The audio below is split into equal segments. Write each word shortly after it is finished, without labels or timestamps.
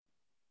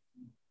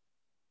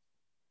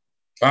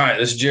All right,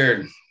 this is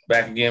Jared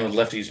back again with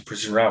Lefty's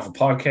Precision Rifle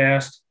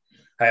Podcast.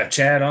 I have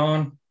Chad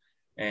on,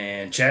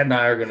 and Chad and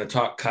I are going to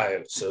talk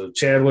coyotes. So,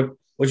 Chad, what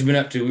you been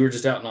up to? We were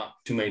just out not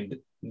too many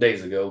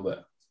days ago,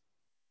 but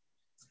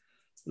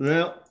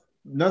Well,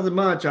 nothing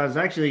much. I was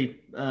actually,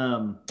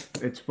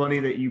 it's funny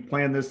that you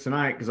planned this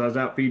tonight because I was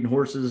out feeding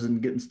horses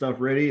and getting stuff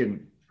ready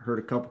and heard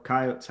a couple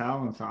coyotes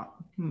howl and thought,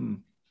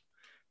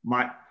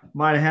 might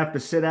might have to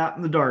sit out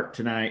in the dark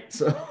tonight.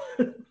 So,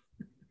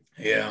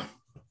 yeah,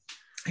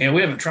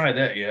 we haven't tried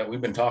that yet. We've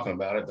been talking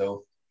about it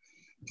though.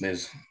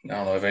 Because I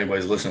don't know if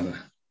anybody's listening.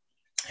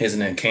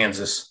 Isn't in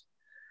Kansas?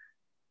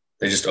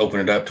 They just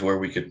opened it up to where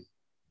we could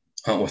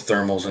hunt with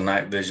thermals and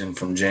night vision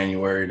from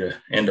January to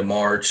end of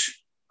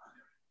March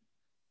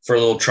for a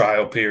little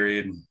trial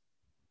period.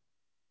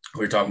 We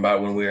were talking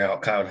about when we were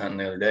out coyote hunting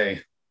the other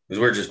day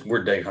because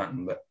we're day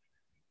hunting, but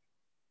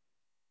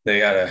they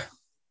got a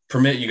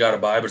permit you got to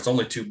buy, but it's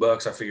only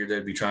 $2. I figured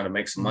they'd be trying to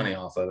make some money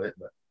off of it,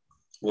 but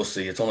we'll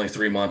see. It's only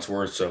 3 months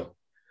worth. So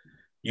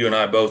you and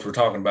I both were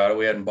talking about it.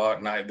 We hadn't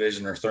bought night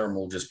vision or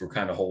thermal, just we're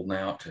kind of holding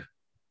out to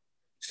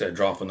instead of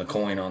dropping the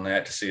coin on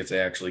that to see if they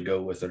actually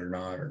go with it or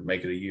not, or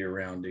make it a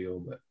year-round deal.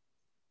 But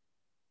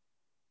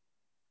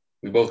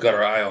we both got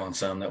our eye on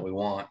some that we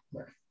want.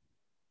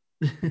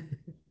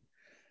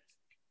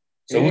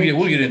 So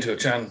we'll get into it,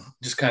 trying to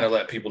just kind of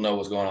let people know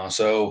what's going on.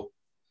 So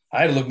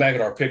I had to look back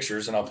at our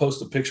pictures, and I'll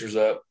post the pictures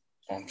up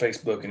on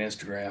Facebook and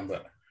Instagram.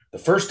 But the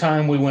first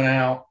time we went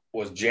out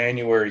was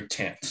January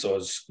 10th, so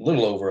it's a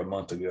little over a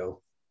month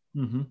ago.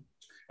 mm-hmm.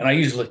 And I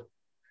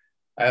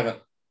haven't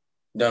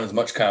done as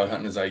much coyote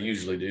hunting as I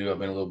usually do. I've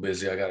been a little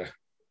busy. I got a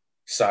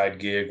side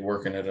gig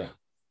working at a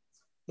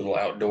little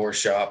outdoor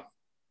shop,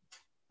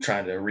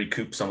 trying to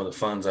recoup some of the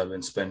funds I've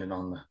been spending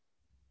on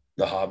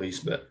the hobbies.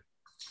 But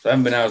so I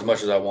haven't been out as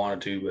much as I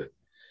wanted to.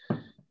 But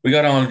we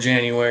got on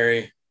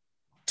January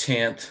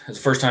 10th. It's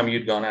the first time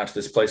you'd gone out to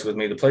this place with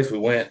me. The place we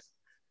went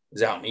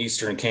is out in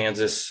eastern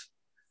Kansas.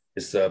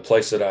 It's the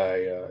place that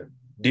I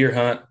deer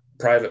hunt,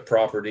 private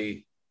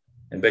property,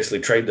 and basically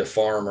trade the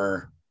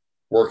farmer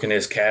working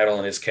his cattle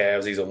and his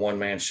calves. He's a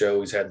one-man show.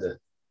 He's had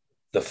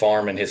the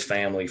farm and his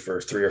family for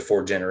 3 or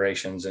 4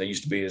 generations. And it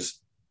used to be his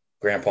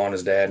grandpa and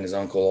his dad and his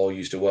uncle all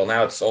used to. Well,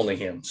 now it's only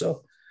him.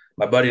 So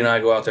my buddy and I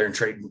go out there and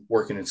trade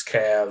working his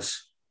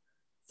calves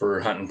for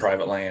hunting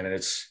private land. And I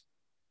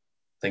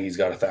think he's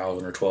got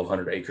 1,000 or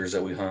 1,200 acres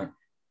that we hunt.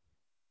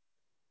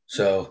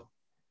 So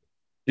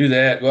do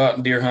that, go out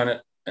and deer hunt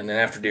it. And then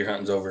after deer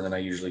hunting's over, then I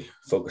usually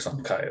focus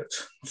on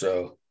coyotes.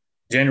 So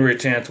January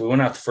 10th, we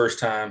went out the first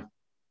time.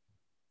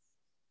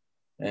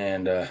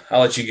 And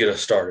I'll let you get us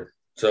started.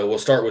 So we'll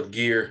start with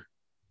gear.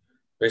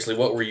 Basically,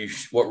 what were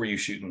you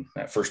shooting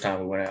that first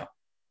time we went out?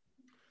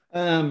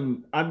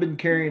 I've been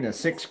carrying a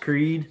six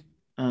Creedmoor.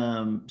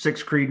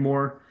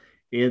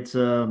 It's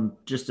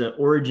just an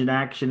Origin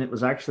Action. It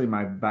was actually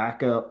my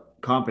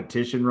backup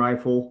competition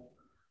rifle.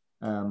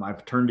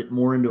 I've turned it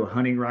more into a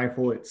hunting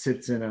rifle. It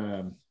sits in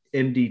a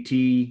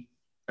MDT.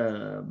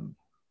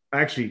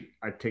 Actually,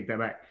 I take that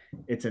back.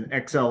 It's an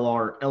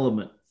XLR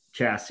Element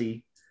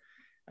chassis.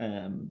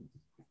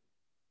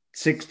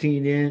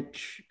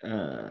 16-inch.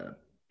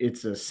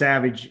 It's a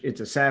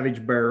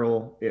Savage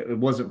barrel. It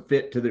wasn't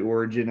fit to the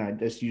Origin. I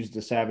just used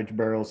the Savage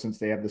barrel since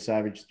they have the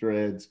Savage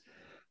threads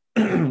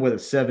with a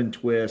 7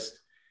 twist.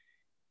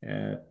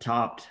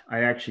 Topped.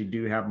 I actually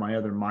do have my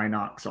other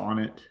Minox on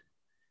it.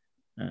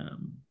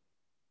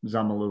 Because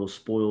I'm a little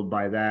spoiled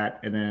by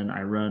that. And then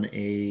I run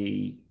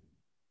a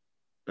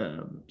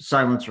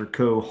Silencer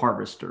Co.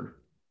 Harvester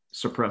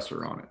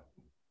suppressor on it.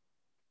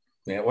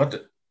 Yeah, what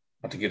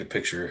to get a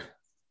picture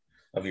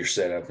of your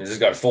setup. It's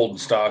got a folding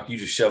stock. You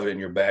just shove it in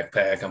your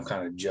backpack. I'm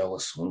kind of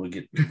jealous when we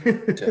get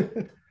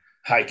to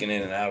hiking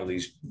in and out of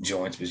these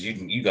joints because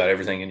you got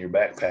everything in your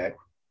backpack.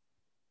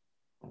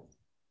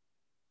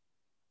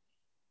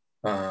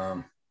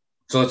 So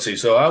let's see.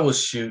 So I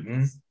was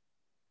shooting.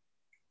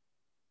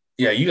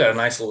 Yeah, you got a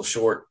nice little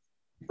short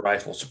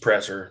rifle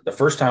suppressor. The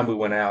first time we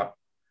went out,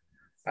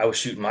 I was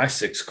shooting my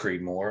 6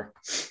 Creedmoor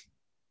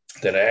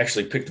that I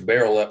actually picked the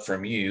barrel up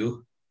from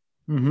you.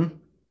 Mm-hmm.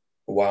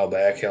 A while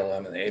back. Hell, I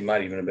mean, it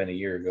might even have been a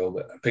year ago,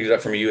 but I picked it up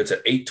from you. It's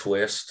an 8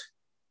 twist,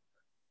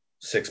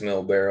 6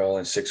 mil barrel,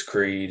 and 6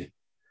 Creed.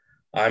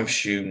 I'm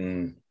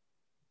shooting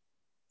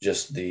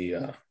just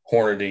the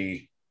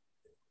Hornady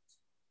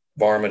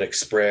Varmint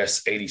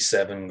Express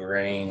 87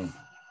 grain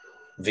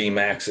V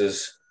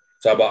Maxes.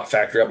 So I bought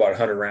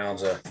 100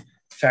 rounds of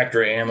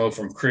factory ammo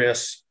from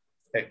Chris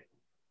at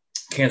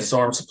Kansas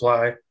Arm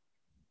Supply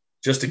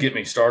just to get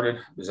me started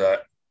because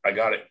I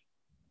got it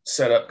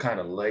set up kind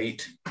of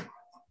late.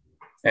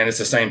 And it's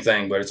the same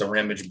thing, but it's a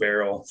Rimage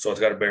barrel. So it's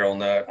got a barrel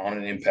nut on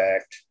an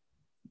impact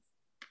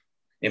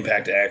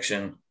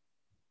action.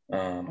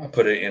 I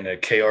put it in a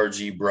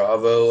KRG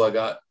Bravo.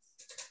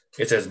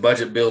 It's as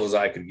budget build as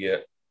I could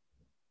get.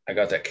 I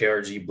got that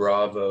KRG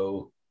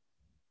Bravo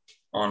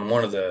on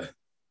one of the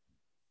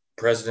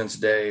President's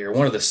Day or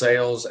one of the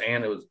sales,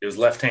 and it was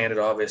left-handed,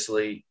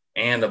 obviously,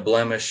 and a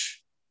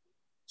blemish.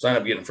 So I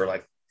ended up getting for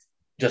like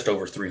just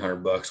over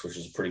 $300, which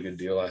is a pretty good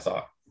deal, I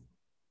thought.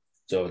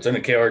 So it's in a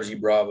KRG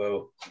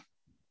Bravo.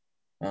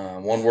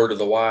 One word to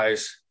the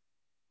wise: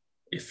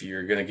 if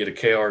you're going to get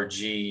a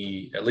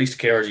KRG, at least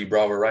a KRG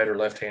Bravo, right or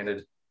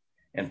left-handed,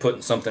 and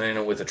putting something in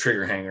it with a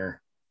trigger hanger,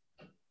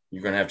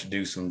 you're going to have to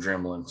do some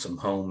dremeling, some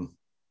home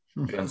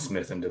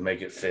gunsmithing to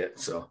make it fit.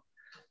 So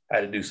I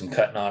had to do some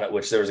cutting on it,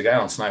 which there was a guy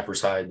on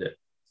Sniper's Hide that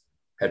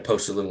had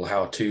posted a little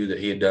how-to that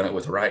he had done it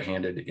with a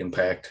right-handed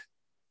impact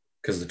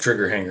because the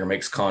trigger hanger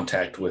makes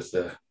contact with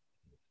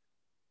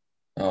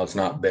it's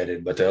not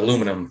bedded, but the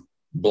aluminum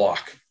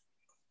block.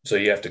 So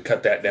you have to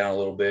cut that down a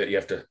little bit. You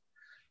have to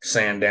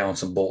sand down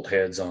some bolt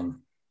heads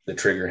on the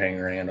trigger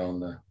hanger and on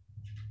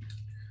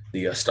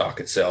the stock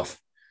itself.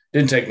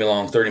 Didn't take me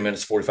long, 30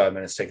 minutes, 45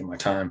 minutes, taking my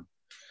time.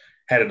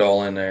 Had it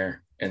all in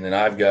there. And then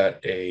I've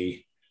got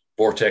a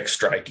Vortex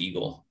Strike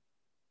Eagle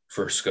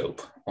for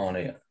scope on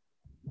it.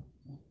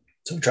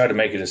 So I tried to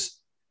make it as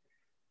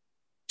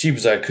cheap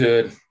as I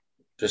could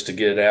just to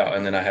get it out.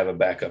 And then I have a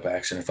backup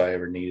action if I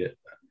ever need it.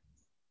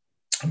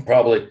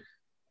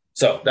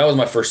 So that was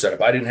my first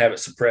setup. I didn't have it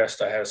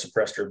suppressed. I had a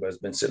suppressor, but it's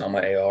been sitting on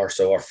my AR.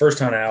 So our first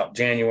hunt out,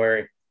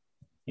 January,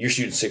 you're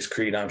shooting 6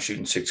 Creed. I'm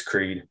shooting 6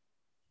 Creed.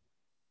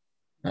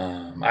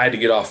 I had to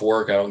get off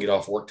work. I don't get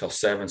off work till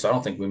 7. So I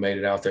don't think we made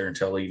it out there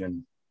until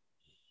even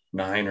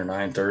 9 or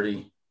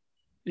 9:30.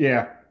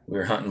 Yeah. We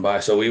were hunting by.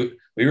 So we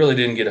really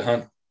didn't get a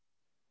hunt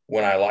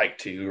when I like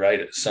to, right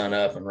at sun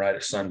up and right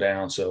at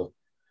sundown. So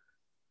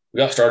we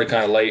got started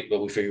kind of late,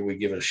 but we figured we'd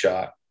give it a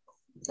shot.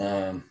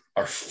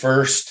 Our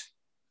first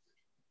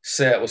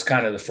set was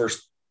kind of the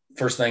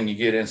first thing you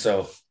get in.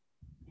 So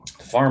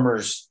the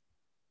farmer's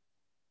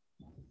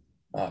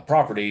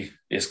property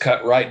is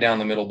cut right down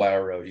the middle by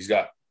a road. He's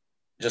got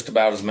just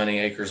about as many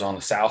acres on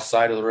the south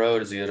side of the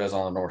road as he does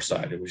on the north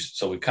side.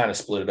 So we kind of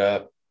split it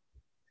up.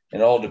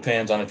 It all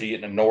depends on if you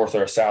get in a north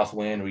or a south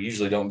wind. We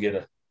usually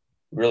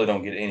really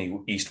don't get any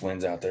east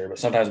winds out there, but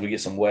sometimes we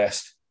get some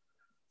west.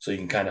 So you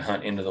can kind of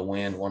hunt into the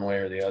wind one way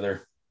or the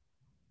other.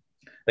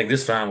 I think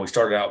this time we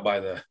started out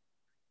by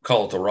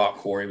call it the rock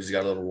quarry. He's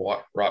got a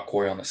little rock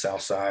quarry on the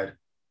south side.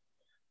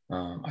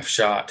 I've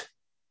shot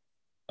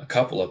a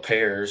couple of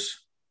pairs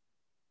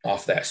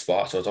off that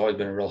spot. So it's always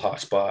been a real hot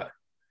spot.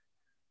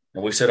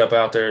 And we set up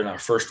out there in our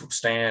first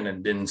stand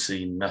and didn't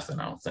see nothing,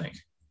 I don't think.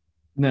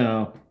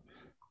 No,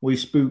 we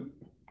spooked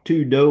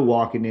 2 doe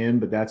walking in,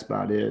 but that's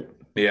about it.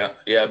 Yeah,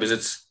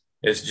 because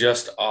it's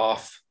just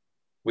off.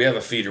 We have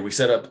a feeder. We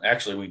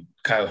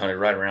coyote hunted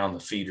right around the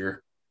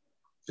feeder.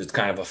 It's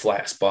kind of a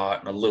flat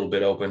spot and a little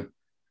bit open.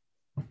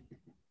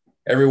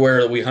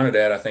 Everywhere that we hunted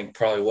at, I think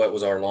probably what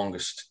was our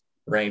longest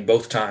range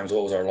both times.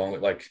 What was our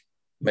longest? Like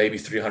maybe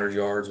 300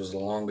 yards was the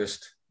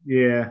longest.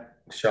 Yeah.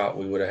 Shot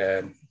we would have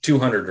had.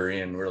 200 are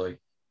in really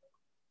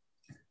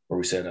where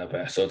we set up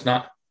at. So it's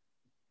not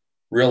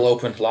real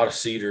open. A lot of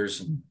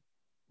cedars.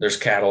 There's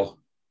cattle.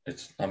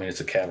 It's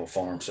a cattle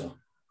farm, so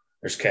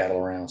there's cattle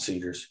around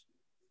cedars.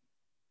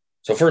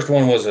 So first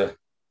one was a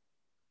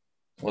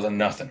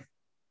nothing.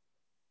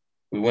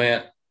 We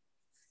went.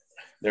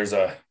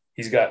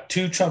 He's got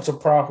 2 chunks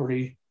of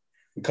property.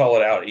 We call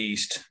it out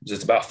east.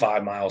 It's about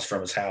 5 miles from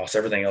his house.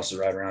 Everything else is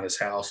right around his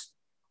house.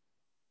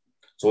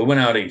 So we went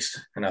out east,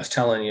 and I was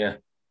telling you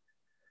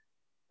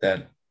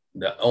that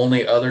the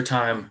only other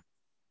time,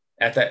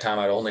 at that time,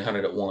 I'd only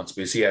hunted it once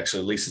because he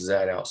actually leases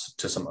that out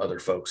to some other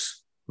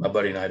folks. My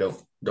buddy and I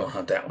don't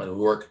hunt that one.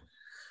 We work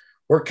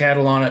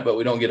cattle on it, but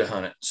we don't get to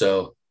hunt it.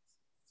 So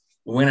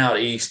we went out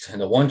east, and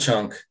the one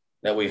chunk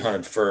that we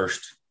hunted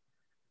first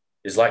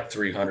is like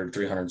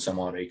 300 some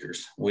odd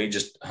acres. We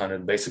just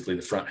hunted basically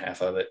the front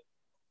half of it.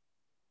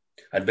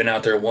 I'd been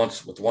out there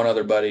once with one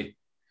other buddy,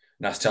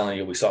 and I was telling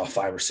you, we saw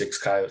 5 or 6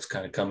 coyotes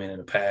kind of come in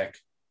a pack.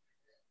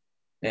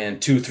 And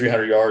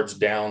 200-300 yards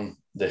down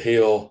the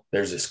hill,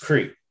 there's this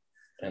creek.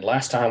 And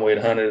last time we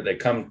had hunted it, they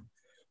come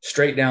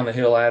straight down the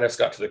hill at us,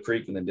 got to the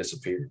creek, and then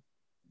disappeared.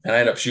 And I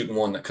ended up shooting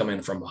one that come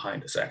in from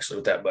behind us, actually,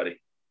 with that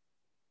buddy.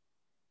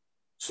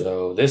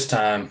 So this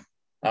time,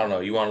 I don't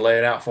know, you want to lay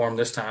it out for him?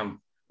 This time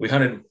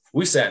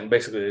we sat in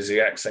basically the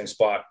exact same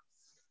spot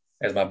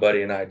as my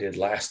buddy and I did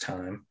last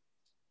time.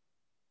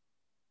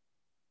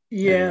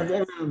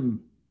 Yeah.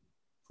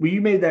 Well,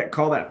 you made that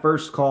call, that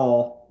first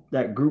call,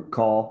 that group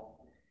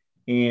call,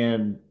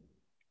 and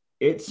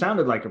it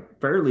sounded like a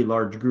fairly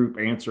large group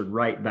answered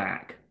right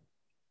back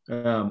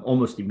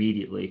almost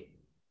immediately,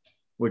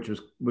 which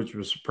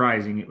was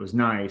surprising. It was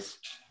nice.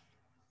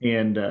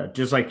 And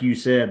just like you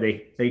said,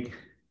 they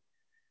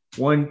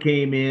one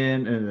came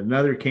in and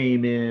another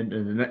came in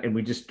and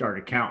we just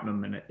started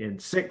counting them, and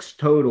 6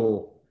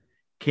 total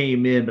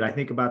came in, but I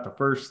think about the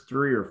first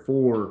 3 or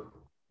 4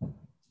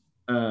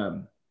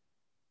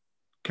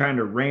 kind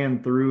of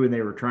ran through, and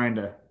they were trying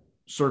to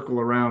circle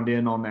around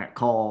in on that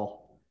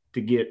call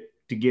to get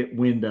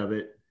wind of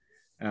it.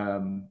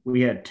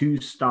 We had 2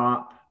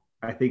 stop.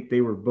 I think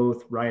they were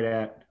both right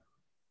at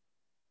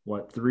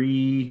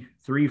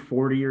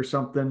 340 or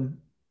something.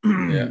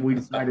 Yeah. We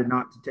decided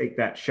not to take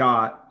that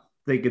shot,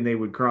 thinking they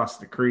would cross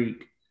the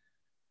creek,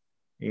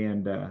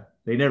 and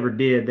they never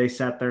did. They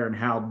sat there and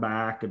howled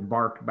back and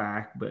barked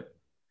back, but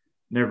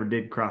never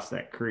did cross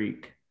that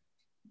creek.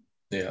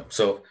 Yeah.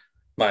 So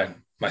my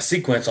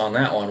sequence on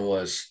that one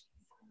was,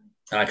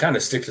 and I kind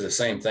of stick to the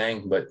same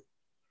thing, but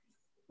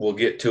we'll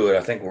get to it.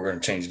 I think we're going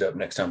to change it up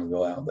next time we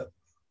go out. But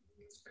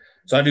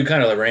so I do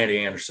kind of like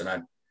Randy Anderson.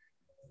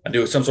 I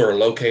do some sort of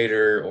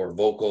locator or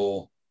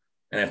vocal,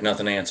 and if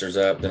nothing answers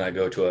up, then I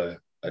go to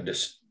a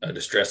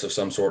distress of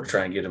some sort to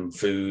try and get him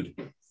food,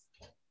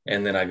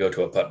 and then I go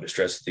to a pup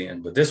distress at the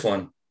end. But this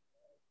one,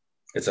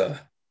 it's a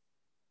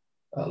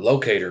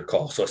locator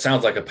call, so it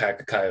sounds like a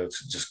pack of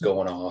coyotes just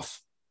going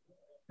off.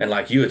 And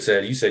like you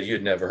said you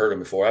had never heard them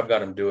before. I've got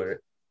them do it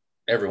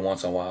every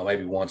once in a while,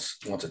 maybe once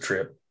a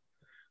trip.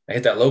 I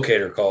hit that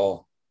locator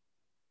call,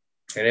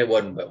 and it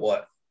wasn't but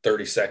what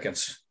 30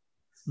 seconds.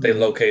 They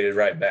located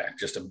right back.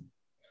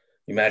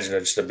 Imagine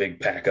just a big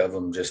pack of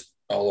them, just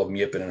all of them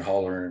yipping and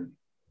hollering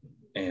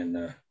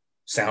and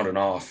sounding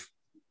off.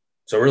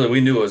 So really, we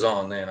knew it was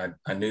on then.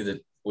 I knew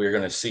that we were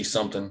going to see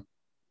something.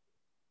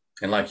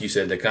 And like you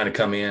said, they kind of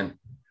come in.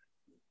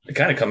 They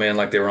kind of come in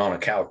like they were on a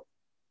cow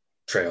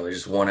trail. They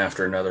just one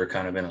after another,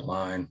 kind of in a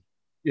line.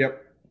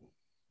 Yep.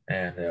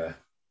 And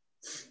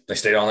they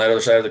stayed on that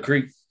other side of the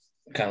creek,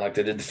 kind of like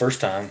they did the first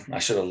time. I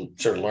should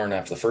have learned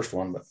after the first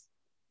one, but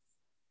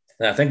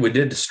and I think we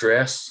did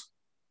distress.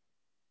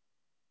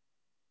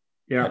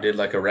 Yeah. I did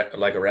like a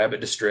rabbit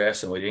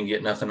distress, and we didn't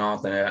get nothing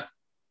off that.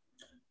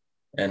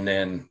 And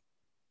then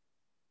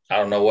I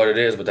don't know what it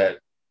is, but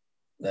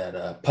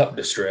that pup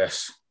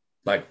distress,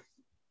 like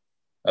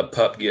a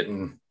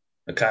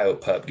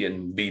coyote pup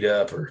getting beat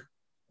up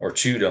or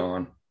chewed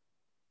on,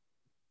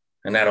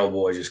 and that old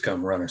boy just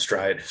come running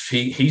straight.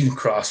 He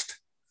crossed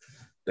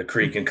the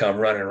creek and come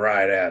running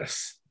right at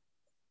us.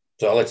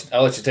 So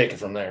I'll let you take it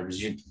from there,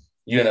 because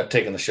you end up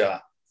taking the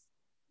shot.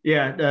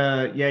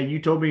 Yeah, you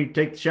told me to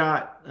take the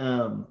shot.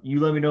 You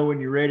let me know when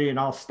you're ready, and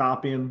I'll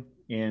stop him.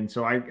 And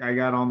so I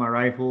got on my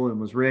rifle and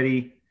was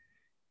ready.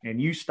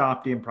 And you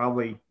stopped him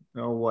probably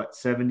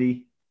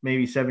 70,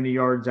 maybe 70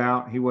 yards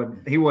out. He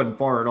wasn't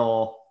far at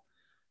all,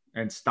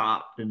 and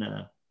stopped. And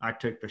I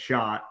took the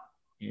shot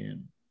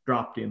and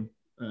dropped him.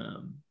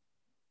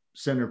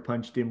 Center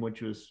punched him,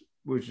 which was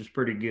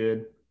pretty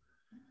good.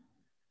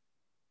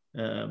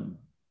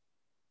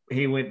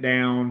 He went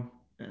down.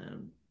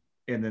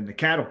 And then the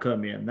cattle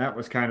come in. That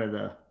was kind of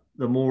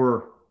the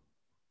more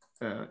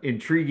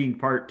intriguing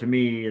part to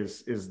me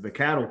is the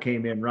cattle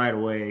came in right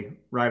away,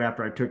 right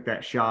after I took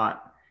that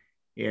shot,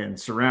 and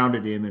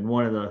surrounded him. And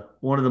one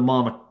of the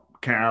mama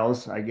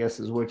cows, I guess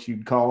is what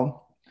you'd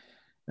call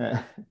them,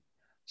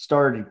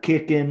 started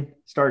kicking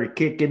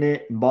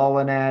it and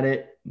bawling at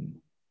it, and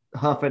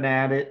huffing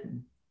at it.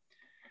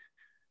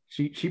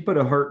 She put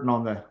a hurting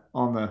on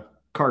the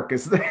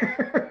carcass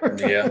there.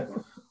 Yeah.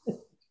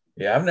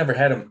 Yeah, I've never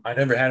had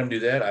them do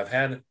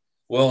that.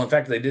 Well, in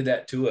fact, they did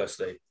that to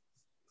us.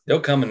 They'll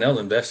come and they'll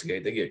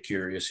investigate. They get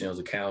curious, as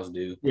the cows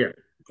do. Yeah.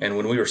 And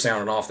when we were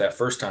sounding off that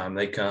first time,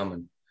 they come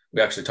and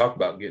we actually talked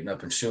about getting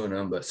up and shooing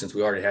them. But since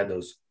we already had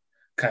those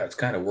coyotes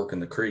kind of working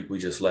the creek, we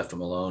just left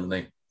them alone.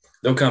 And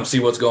they'll come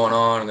see what's going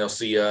on, and they'll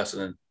see us,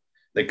 and then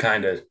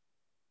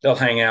they'll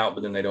hang out,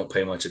 but then they don't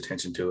pay much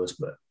attention to us.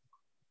 But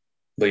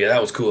yeah,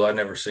 that was cool. I've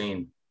never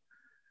seen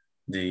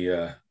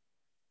the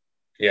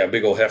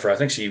big old heifer. I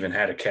think she even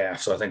had a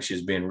calf, so I think she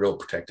was being real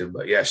protective.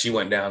 But yeah, she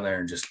went down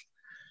there and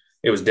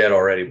it was dead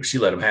already, but she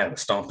let him have it,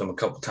 stomped him a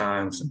couple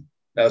times, and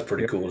that was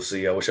pretty cool to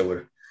see. I wish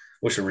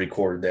I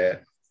recorded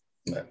that.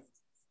 But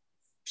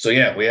so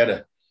yeah, we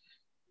had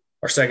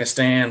our second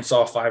stand,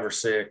 saw 5 or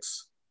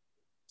 6,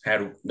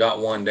 got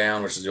one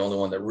down, which is the only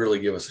one that really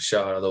gave us a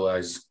shot.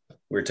 Otherwise,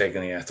 we were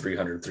taking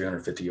 300,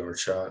 350 yard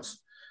shots,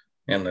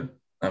 and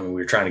we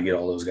were trying to get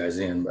all those guys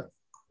in, but.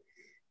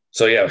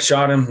 So yeah,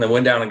 shot him, then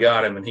went down and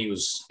got him, and he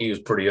was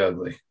pretty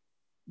ugly.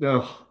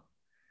 Oh,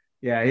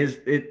 yeah,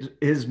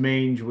 his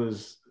mange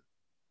was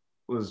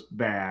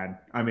bad.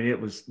 I mean,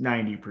 it was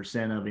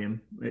 90% of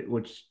him,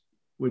 which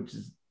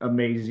is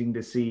amazing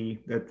to see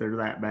that they're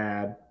that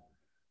bad.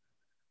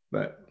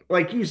 But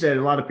like you said,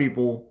 a lot of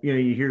people,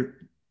 you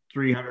hear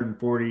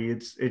 340,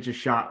 it's a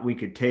shot we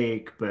could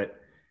take, but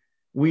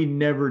we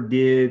never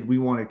did. We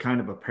wanted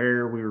kind of a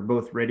pair. We were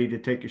both ready to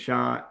take a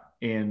shot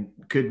and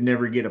could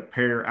never get a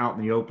pair out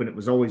in the open. It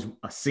was always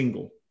a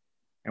single,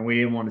 and we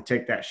didn't want to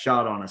take that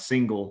shot on a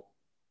single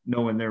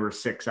knowing there were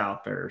 6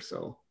 out there.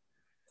 So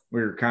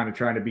we were kind of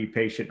trying to be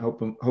patient,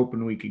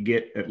 hoping we could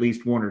get at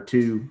least 1 or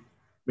 2,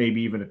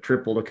 maybe even a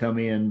triple to come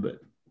in, but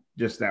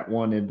just that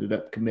one ended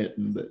up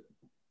committing. But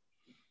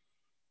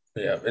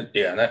yeah.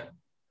 That,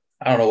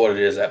 I don't know what it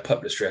is. That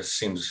pup distress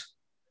seems,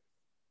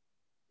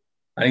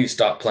 I need to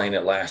stop playing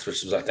it last,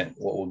 which is, I think,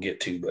 what we'll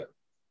get to. But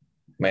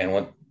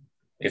man,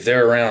 if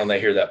they're around and they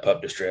hear that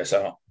pup distress,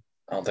 I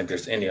don't think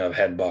there's any I've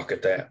had balk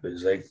at that,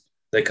 because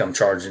they come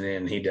charging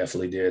in. He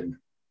definitely did.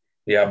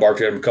 Yeah, I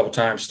barked at him a couple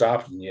times,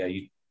 stopped, and yeah,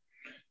 you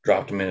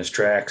dropped him in his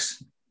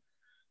tracks.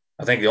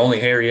 I think the only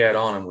hair he had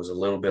on him was a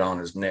little bit on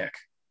his neck.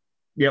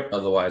 Yep.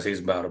 Otherwise, he's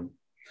about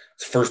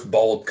it's the first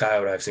bald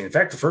coyote I've seen. In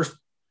fact, the first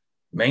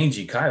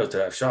mangy coyote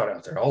that I've shot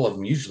out there, all of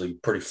them usually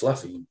pretty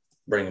fluffy.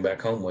 Bring them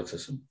back home with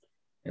us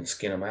and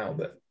skin them out.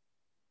 But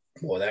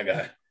boy, that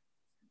guy,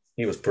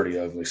 he was pretty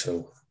ugly.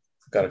 So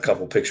got a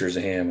couple pictures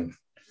of him and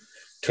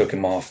took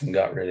him off and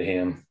got rid of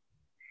him.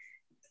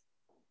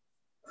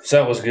 So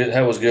that was good.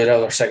 That was good. That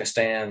was our second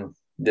stand.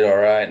 Did all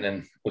right. And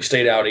then we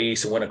stayed out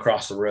east and went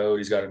across the road.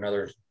 He's got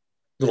another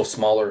little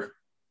smaller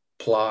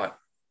plot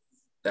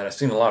that I've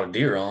seen a lot of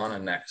deer on,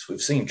 and that's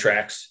we've seen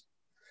tracks,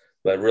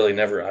 but really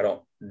never. I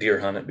don't deer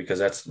hunt it because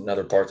that's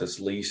another part that's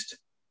leased.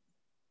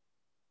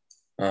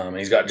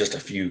 He's got just a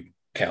few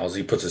cows.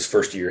 He puts his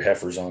first year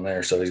heifers on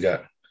there, so he's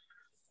got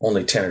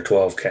only 10 or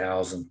 12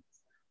 cows and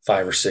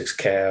 5 or 6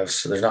 calves.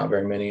 So there's not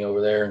very many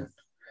over there.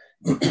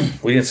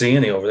 We didn't see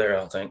any over there, I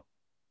don't think.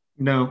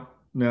 No,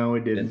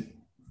 we didn't.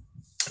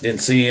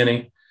 Didn't see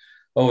any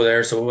over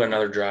there. So we went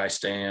another dry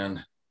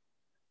stand.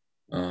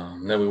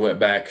 Then we went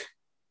back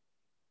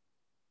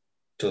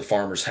to the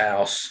farmer's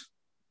house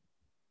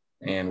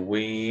and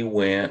we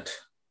went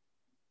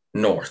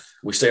north.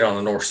 We stayed on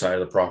the north side of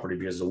the property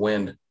because the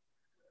wind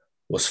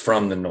was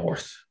from the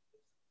north,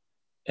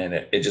 and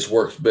it just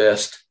works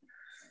best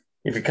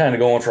if you're kind of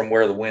going from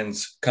where the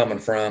wind's coming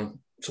from.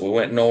 So we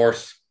went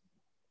north,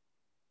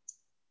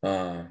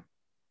 and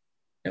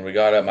we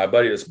got up. My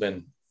buddy that's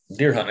been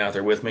deer hunting out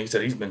there with me, he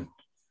said he's been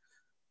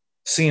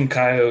seeing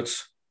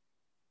coyotes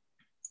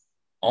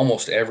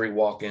almost every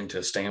walk into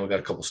a stand. We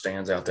got a couple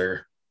stands out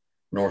there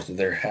north of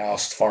their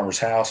house, the farmer's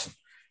house. He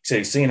said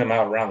he's seen them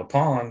out around the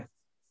pond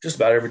just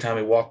about every time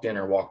he walked in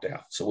or walked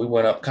out. So we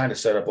went up, kind of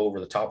set up over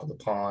the top of the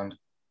pond,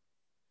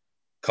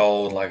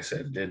 called, like I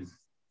said, did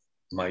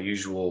my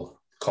usual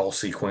call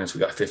sequence. We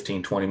got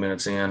 15, 20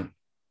 minutes in.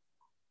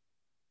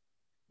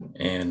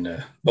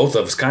 And both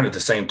of us kind of at the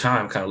same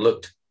time kind of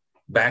looked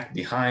back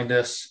behind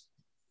us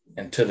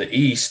and to the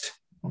east.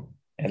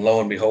 And lo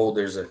and behold,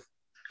 there's a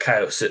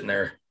coyote sitting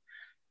there.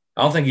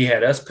 I don't think he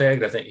had us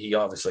pegged. I think he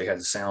obviously had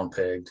the sound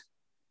pegged.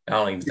 I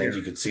don't even think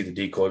you could see the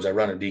decoys. I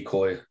run a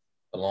decoy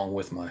along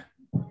with my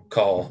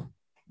call.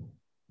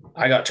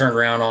 I got turned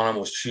around on him,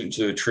 was shooting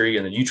to a tree,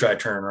 and then you tried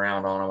turning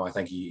around on him. I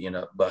think he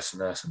ended up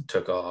busting us and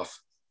took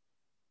off.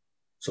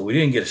 So we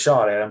didn't get a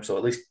shot at him. So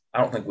at least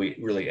I don't think we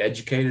really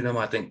educated him.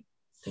 I think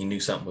he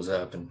knew something was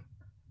up, and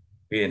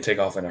he didn't take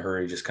off in a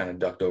hurry, just kind of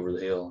ducked over the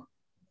hill.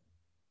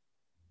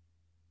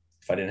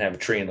 If I didn't have a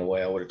tree in the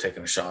way, I would have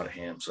taken a shot at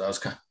him. So I was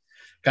kind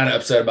of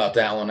upset about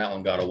that one. That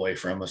one got away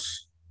from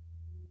us.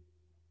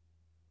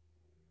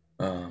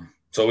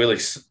 So we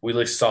at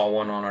least saw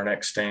one on our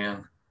next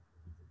stand.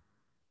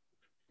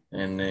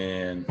 And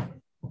then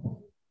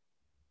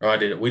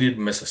we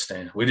didn't miss a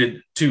stand. We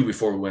did 2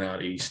 before we went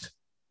out east.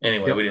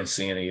 Anyway, yep. We didn't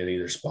see any at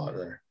either spot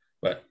there.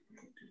 But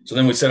so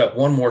then we set up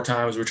one more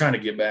time as we were trying to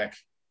get back.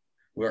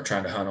 We weren't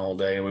trying to hunt all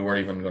day, and we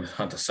weren't even going to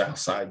hunt the south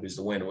side because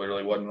the wind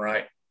really wasn't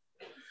right.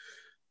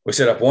 We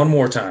set up one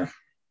more time,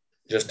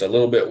 just a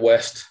little bit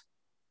west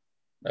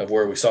of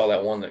where we saw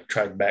that one that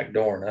tried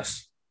backdooring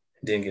us.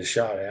 Didn't get a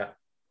shot at.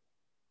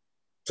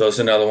 So it's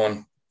another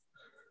one.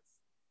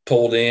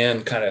 Pulled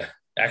in, kind of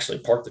actually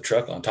parked the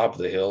truck on top of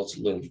the hill. It's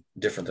a little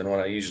different than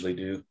what I usually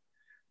do.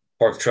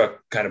 Parked the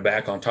truck kind of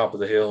back on top of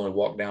the hill and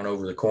walked down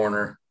over the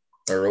corner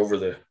or over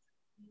the,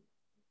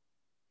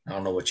 I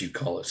don't know what you'd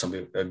call it,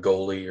 a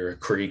gully or a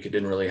creek. It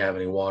didn't really have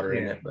any water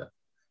in it, but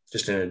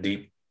just in a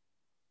deep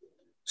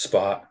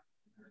spot.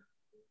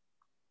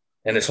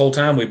 And this whole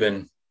time we've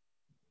been,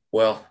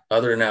 well,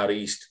 other than out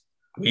east,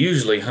 we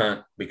usually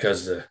hunt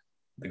because the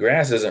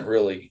grass isn't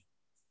really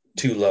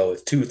too low.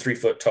 It's 2 or 3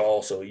 foot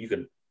tall, so you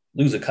could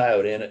lose a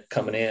coyote in it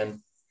coming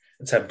in.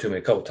 It's happened to me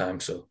a couple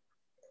times. So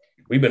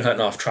we've been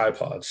hunting off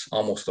tripods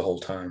almost the whole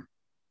time.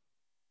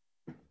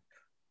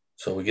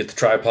 So we get the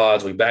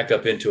tripods, we back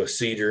up into a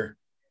cedar,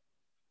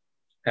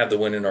 have the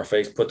wind in our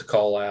face, put the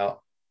call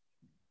out.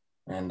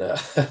 And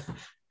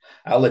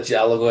I'll go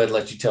ahead and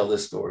let you tell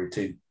this story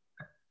too.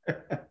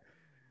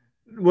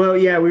 Well,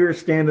 yeah, we were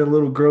standing in a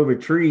little grove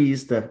of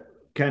trees to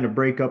kind of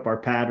break up our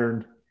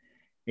pattern.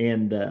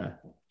 And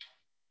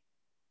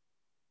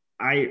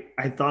I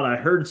thought I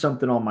heard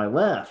something on my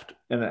left,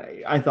 and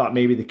I thought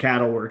maybe the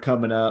cattle were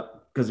coming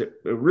up because it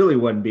really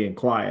wasn't being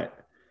quiet.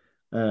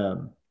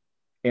 And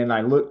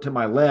I looked to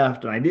my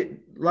left, and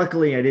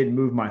luckily I didn't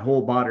move my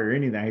whole body or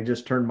anything. I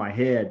just turned my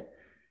head.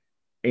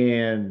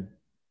 And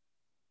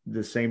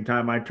the same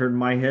time I turned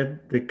my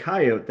head, the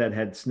coyote that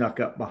had snuck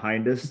up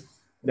behind us,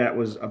 that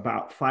was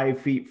about 5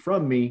 feet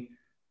from me,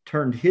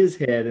 turned his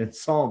head and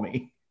saw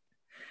me.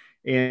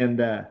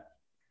 And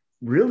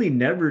really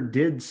never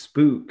did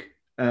spook.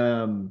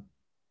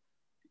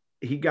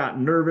 He got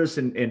nervous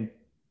and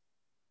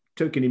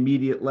took an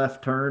immediate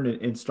left turn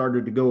and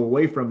started to go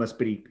away from us,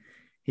 but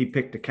he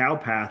picked a cow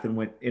path and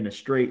went in a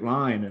straight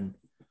line.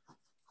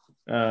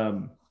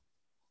 And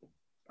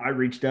I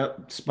reached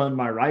up, spun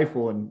my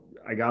rifle, and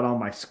I got on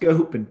my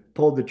scope and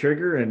pulled the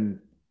trigger, and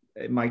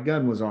my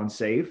gun was on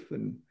safe.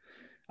 And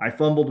I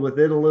fumbled with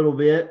it a little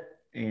bit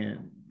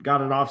and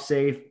got it off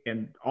safe.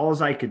 And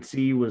all I could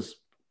see was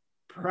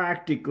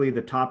practically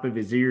the top of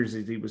his ears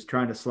as he was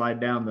trying to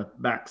slide down the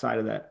backside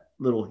of that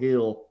little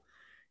hill.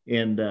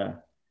 And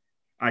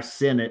I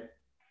sent it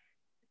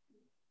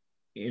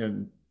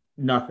and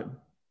nothing.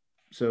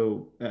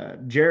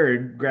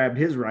 Jared grabbed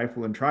his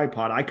rifle and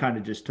tripod. I kind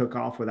of just took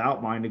off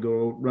without mine to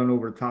go run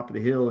over the top of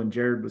the hill, and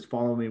Jared was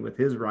following me with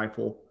his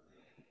rifle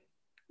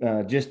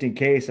just in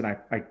case. And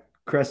I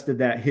crested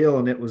that hill,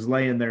 and it was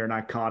laying there, and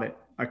I caught it.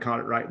 I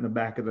caught it right in the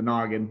back of the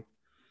noggin.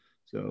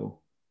 So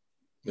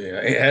yeah,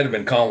 it had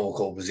been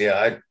comical because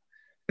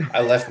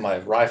I left my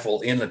rifle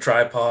in the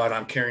tripod.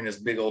 I'm carrying this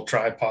big old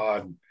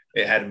tripod.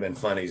 It hadn't been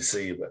funny to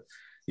see, but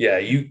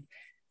yeah,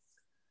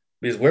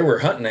 because where we're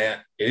hunting at,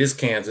 it is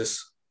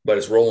Kansas, but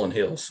it's rolling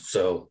hills.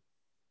 So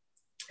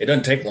it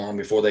doesn't take long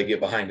before they get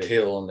behind a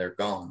hill and they're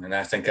gone. And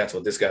I think that's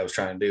what this guy was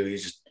trying to do.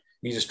 He's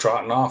just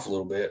trotting off a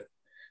little bit.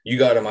 You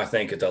got him, I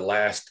think, at the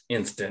last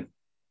instant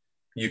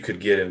you could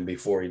get him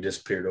before he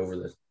disappeared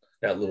over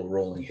that little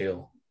rolling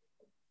hill.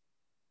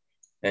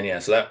 And yeah,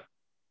 so that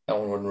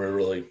one wasn't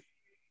really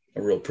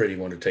a real pretty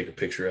one to take a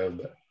picture of,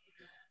 but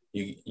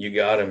you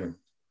got him.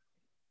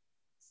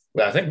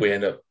 Well, I think we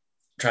ended up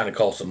trying to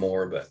call some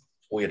more, but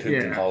we had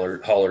hooped and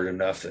hollered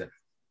enough that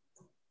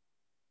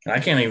I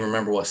can't even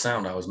remember what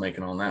sound I was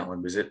making on that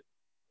one because it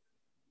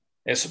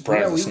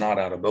surprised the snot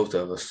out of both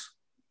of us.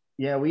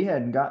 Yeah, we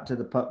hadn't got to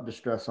the pup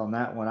distress on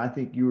that one. I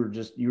think you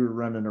were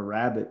running a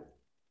rabbit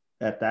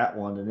at that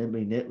one, and I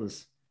mean it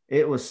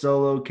was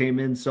solo, came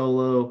in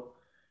solo,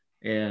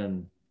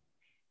 and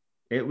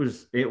it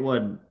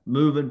wasn't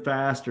moving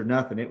fast or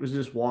nothing. It was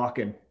just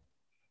walking.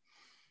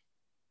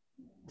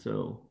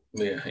 So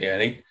yeah,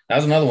 and that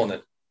was another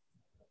one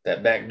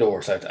that back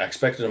door. So I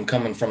expected him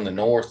coming from the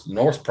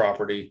north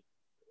property,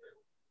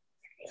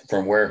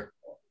 from where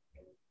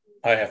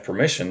I have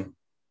permission,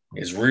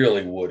 is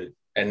really wooded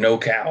and no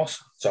cows.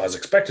 So I was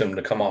expecting them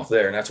to come off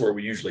there, and that's where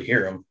we usually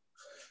hear them.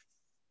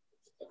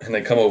 And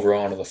they come over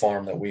onto the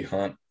farm that we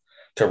hunt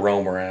to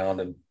roam around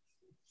and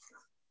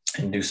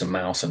do some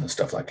mousing and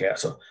stuff like that.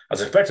 So I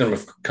was expecting him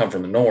to come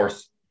from the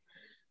north.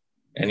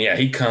 And yeah,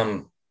 he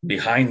come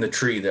behind the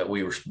tree that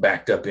we were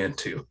backed up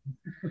into.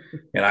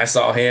 And I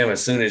saw him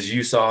as soon as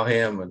you saw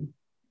him, and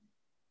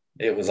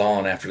it was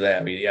on after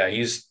that. I mean, yeah,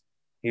 he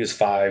was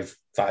 5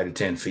 to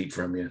 10 feet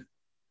from you.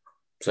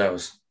 So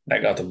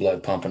that got the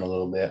blood pumping a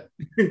little bit.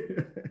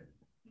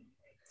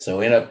 So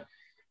we ended up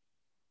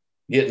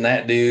getting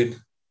that dude.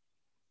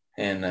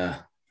 And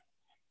I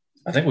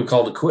think we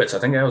called it quits. I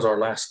think that was our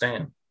last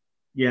stand.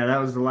 Yeah, that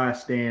was the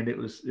last stand. It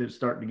was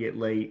starting to get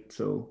late.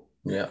 So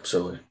yeah,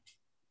 so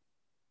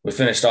we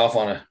finished off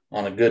on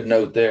a good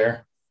note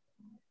there.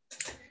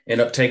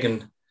 Ended up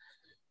taking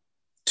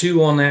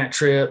 2 on that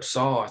trip.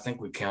 I think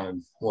we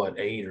counted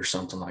 8 or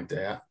something like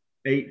that.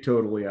 8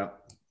 total, yeah.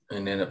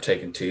 And ended up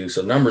taking 2.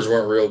 So numbers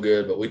weren't real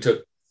good, but we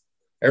took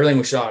everything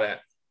we shot at,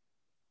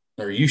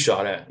 or you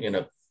shot at. You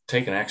ended up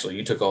taking, actually,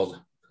 you took all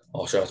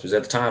shots, because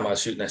at the time I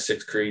was shooting that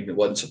 6 Creed and it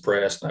wasn't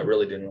suppressed, and I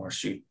really didn't want to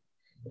shoot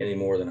any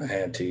more than I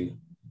had to.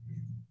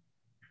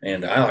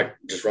 And I like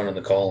just running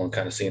the call and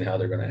kind of seeing how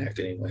they're going to act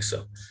anyway.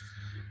 So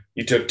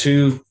you took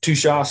two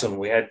shots, and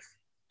we had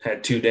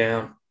 2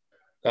 down,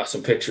 got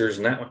some pictures.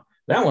 And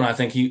that one I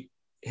think he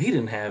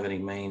didn't have any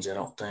mange, I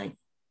don't think.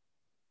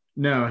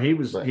 No, he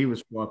was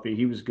fluffy.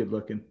 He was good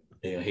looking.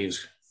 Yeah,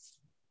 his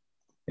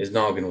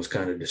noggin was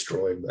kind of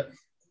destroyed, but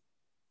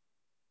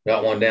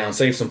got one down,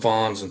 saved some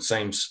fawns and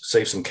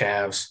saved some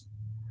calves.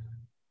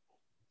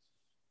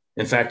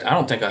 In fact, I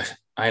don't think I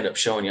ended up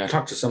showing you. I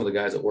talked to some of the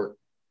guys at work.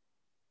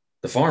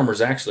 The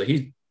farmers,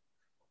 actually,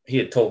 he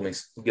had told me,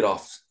 get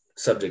off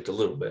subject a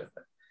little bit.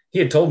 He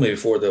had told me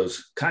before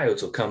those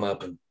coyotes will come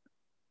up and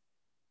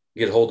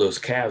get a hold of those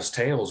calves'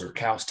 tails or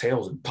cows'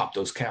 tails and pop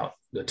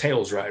the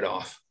tails right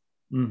off.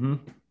 Mm-hmm.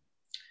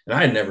 And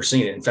I had never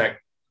seen it. In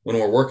fact, when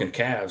we're working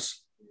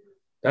calves,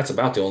 that's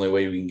about the only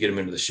way we can get them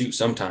into the chute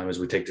sometime, is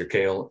we take their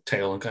tail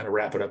and kind of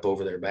wrap it up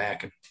over their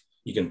back, and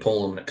you can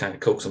pull them and it kind of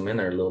coax them in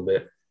there a little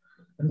bit.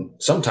 And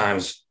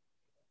sometimes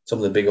some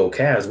of the big old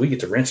calves, we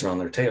get to wrenching on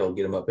their tail,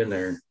 get them up in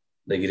there, and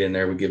they get in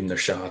there, we give them their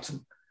shots and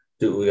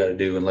do what we got to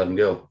do and let them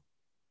go.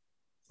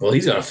 Well,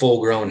 he's got a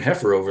full-grown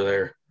heifer over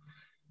there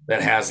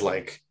that has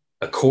like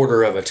a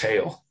quarter of a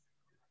tail,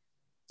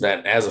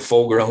 that as a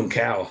full-grown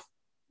cow,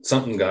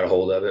 something got a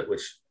hold of it,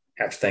 which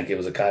I have to think it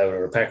was a coyote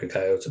or a pack of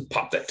coyotes, and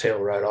popped that tail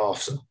right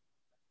off. So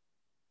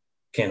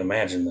can't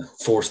imagine the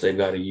force they've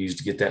got to use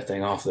to get that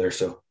thing off there.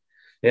 So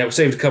yeah, we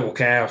saved a couple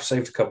calves,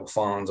 saved a couple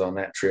fawns on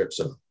that trip.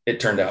 So it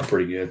turned out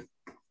pretty good.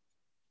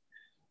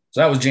 So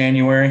that was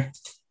January.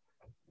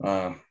 We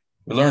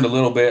learned a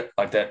little bit,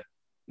 like that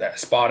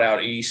spot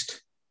out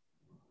east.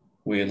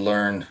 We had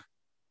learned,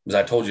 because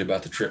I told you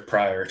about the trip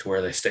prior, to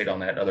where they stayed on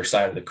that other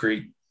side of the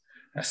creek,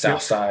 that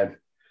south side.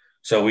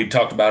 So we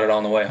talked about it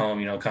on the way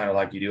home, kind of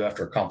like you do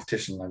after a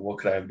competition, like what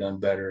could I have done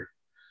better?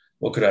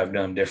 What could I have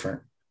done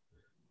different?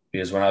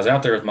 Because when I was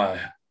out there with my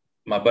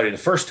buddy the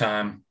first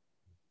time,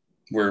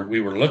 where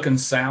we were looking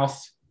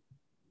south,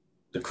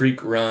 the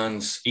creek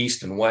runs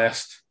east and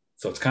west.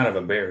 So it's kind of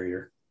a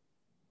barrier.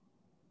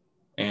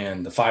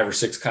 And the 5 or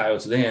 6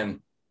 coyotes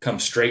then come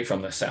straight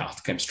from the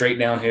south, came straight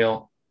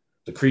downhill.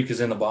 The creek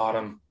is in the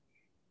bottom.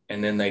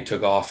 And then they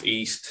took off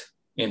east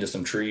into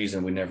some trees,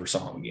 and we never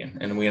saw them again.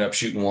 And we ended up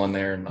shooting one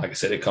there. And like I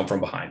said, it come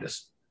from behind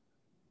us.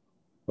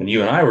 when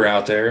you and I were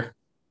out there,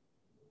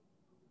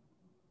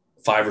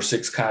 5 or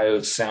 6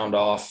 coyotes sound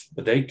off,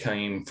 but they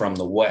came from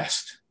the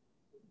west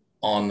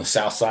on the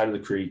south side of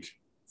the creek,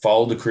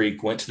 followed the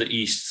creek, went to the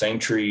east, same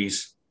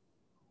trees,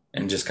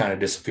 and just kind of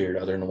disappeared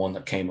other than the one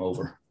that came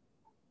over.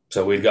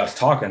 So we got to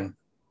talking.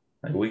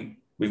 Like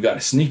we've got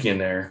to sneak in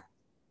there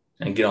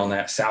and get on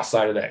that south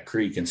side of that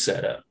creek and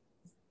set up.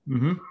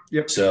 Mm-hmm.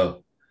 Yep.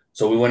 So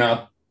we went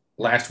out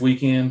last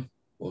weekend.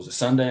 What was it,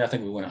 Sunday? I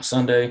think we went out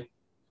Sunday.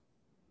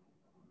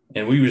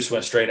 And we just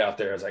went straight out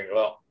there. I was like,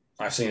 well,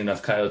 I've seen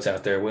enough coyotes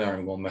out there. We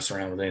aren't going to mess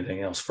around with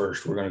anything else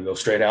first. We're going to go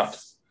straight out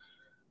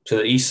to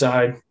the east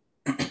side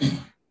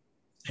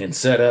and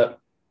set up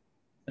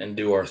and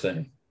do our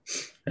thing.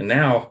 And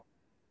now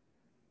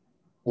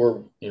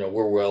we're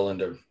well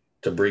into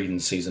breeding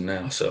season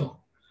now. So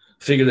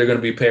I figured they're going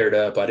to be paired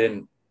up. I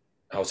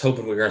was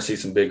hoping we were going to see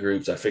some big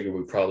groups. I figured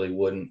we probably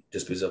wouldn't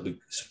just because they'll be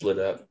split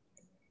up.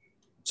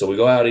 So we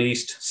go out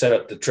east, set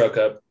up the truck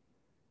up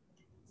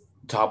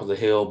top of the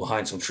hill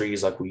behind some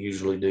trees like we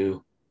usually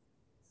do.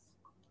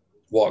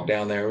 Walk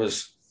down there. It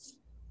was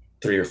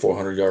 300 or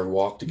 400 yard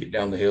walk to get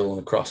down the hill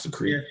and across the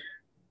creek.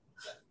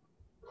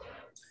 Yeah.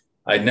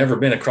 I'd never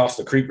been across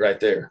the creek right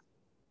there.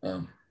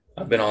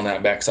 I've been on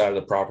that backside of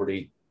the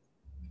property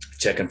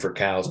checking for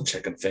cows and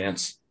checking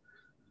fence,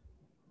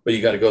 but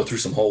you got to go through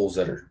some holes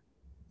that are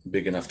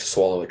big enough to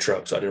swallow a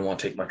truck. So I didn't want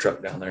to take my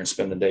truck down there and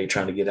spend the day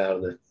trying to get out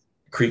of the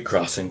creek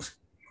crossings.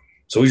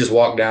 So we just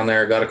walked down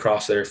there, got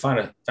across there,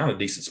 found a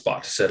decent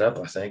spot to set up,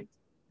 I think,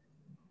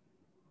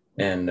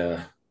 and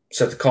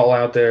set the call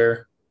out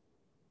there.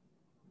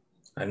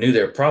 I figured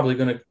they're probably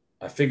going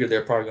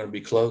to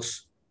be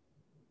close.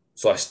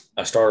 So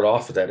I started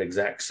off with that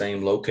exact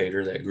same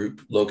locator, that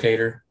group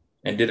locator,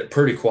 and did it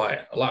pretty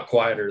quiet, a lot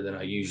quieter than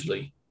I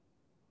usually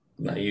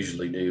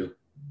do.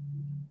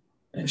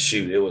 And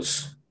shoot, it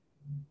was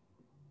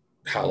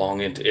how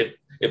long into it?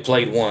 It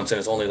played once, and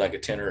it's only like a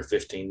 10 or a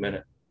 15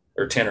 minute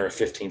or 10 or a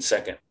 15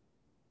 second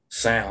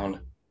sound.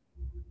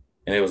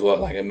 And it was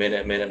like a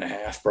minute and a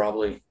half,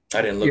 probably.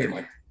 I didn't look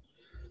at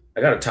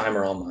I got a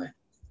timer on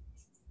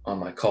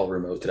my call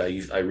remote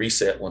that I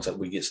reset once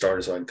we get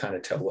started so I can kind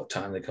of tell what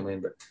time they come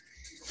in. But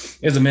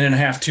it was a minute and a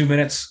half, 2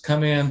 minutes,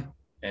 come in,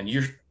 and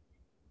we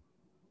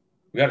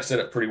got to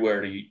set up pretty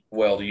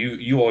well.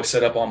 You always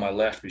set up on my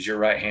left because you're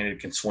right-handed,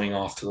 can swing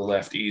off to the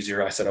left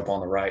easier. I set up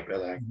on the right,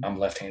 but I'm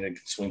left-handed,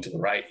 can swing to the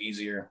right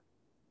easier.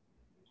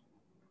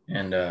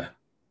 And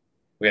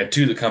we had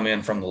 2 that come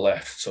in from the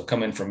left. So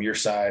come in from your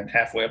side,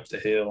 halfway up the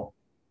hill,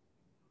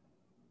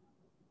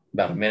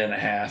 about a minute and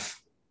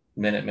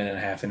a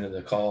half into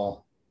the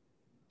call.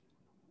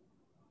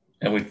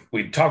 And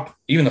we talked,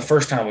 even the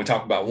first time we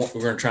talked about, we're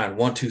going to try and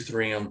 1, 2,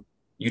 3 them.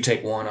 You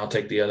take one, I'll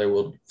take the other.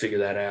 We'll figure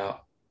that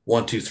out.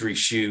 1, 2, 3,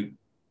 shoot,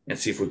 and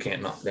see if we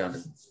can't knock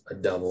down a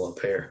double, a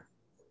pair.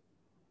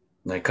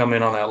 And they come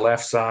in on that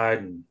left side,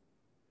 and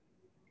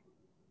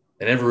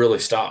they never really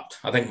stopped.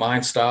 I think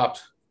mine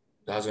stopped.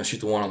 I was going to shoot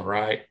the one on the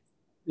right.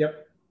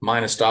 Yep.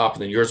 Mine had stopped,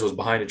 and then yours was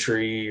behind a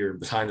tree or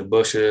behind the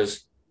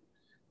bushes.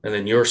 And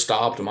then yours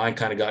stopped, and mine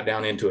kind of got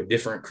down into a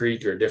different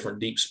creek or a different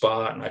deep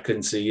spot, and I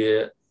couldn't see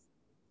it.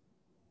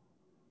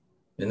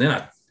 And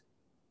then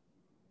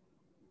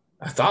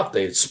I thought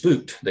they had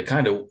spooked. They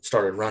kind of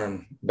started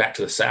running back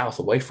to the south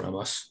away from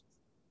us.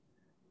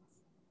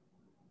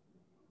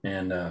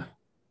 And I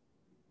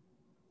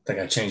think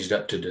I changed it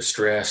up to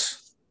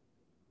distress.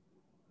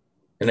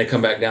 And they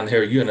come back down the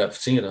hill. You end up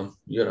seeing them.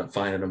 You end up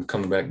finding them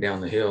coming back down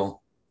the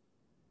hill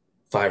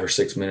 5 or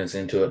 6 minutes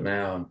into it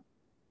now. And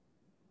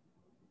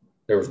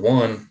there was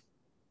one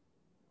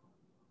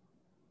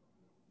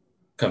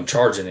come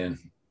charging in.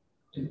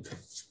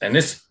 And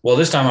this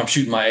time I'm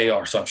shooting my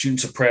AR. So I'm shooting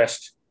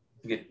suppressed.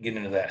 Get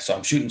into that. So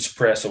I'm shooting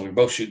suppressed. So we're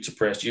both shooting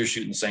suppressed. You're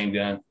shooting the same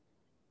gun.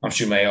 I'm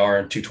shooting my AR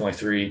in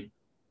 223.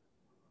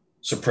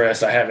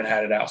 Suppressed. I haven't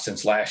had it out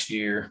since last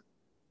year.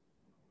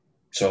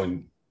 So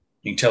you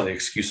can tell the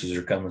excuses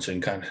are coming, so you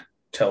can kind of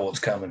tell what's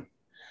coming.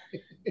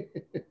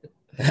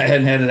 I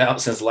hadn't had it out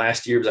since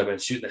last year because I've been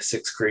shooting at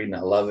 6th Creed and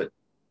I love it.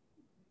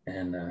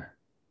 And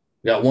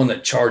we got one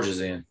that charges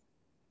in.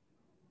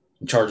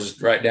 It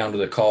charges right down to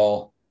the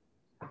call,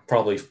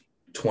 probably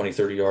 20,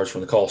 30 yards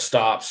from the call,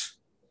 stops,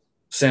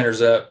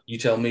 centers up. You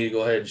tell me to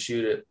go ahead and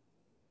shoot it.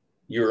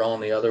 You're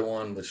on the other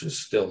one, which is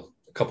still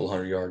a couple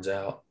hundred yards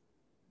out.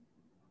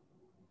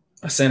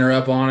 I center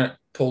up on it,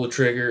 pull the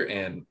trigger,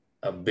 and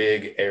a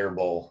big air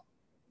bowl.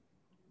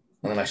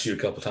 And then I shoot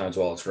a couple times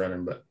while it's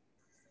running, but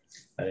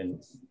I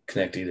didn't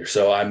connect either.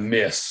 So I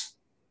miss.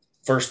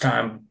 First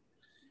time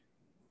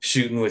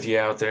shooting with you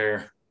out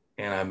there,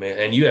 and I miss.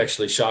 And you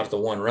actually shot at the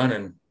one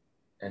running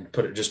and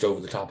put it just over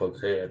the top of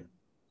his head.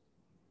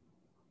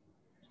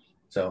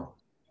 So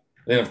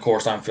then, of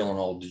course, I'm feeling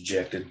all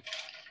dejected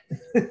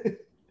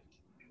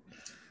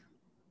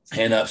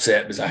and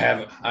upset because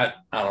I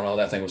don't know,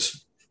 that thing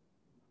was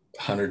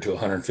 100 to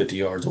 150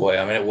 yards away.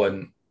 I mean, it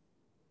wasn't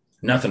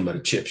nothing but a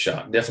chip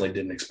shot. Definitely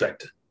didn't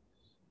expect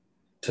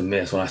to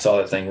miss. When I saw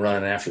that thing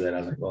running after that,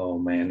 I was like, oh,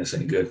 man, this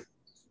ain't good.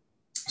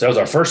 So that was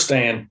our first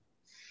stand.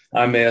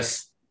 I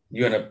miss.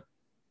 You end up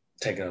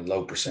taking a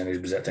low percentage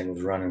because that thing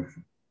was running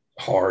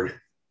hard.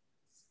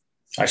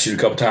 I shoot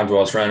a couple times while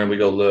I was running. We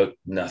go look,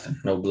 nothing,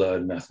 no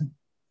blood, nothing.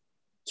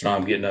 So now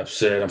I'm getting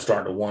upset. I'm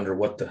starting to wonder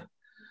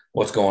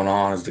what's going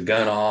on. Is the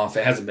gun off?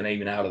 It hasn't been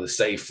even out of the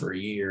safe for a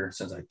year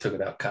since I took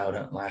it out coyote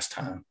hunting last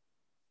time.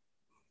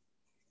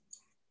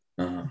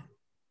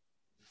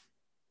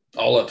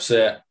 All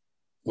upset.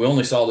 We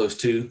only saw those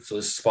two. So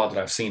this is a spot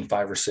that I've seen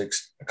 5 or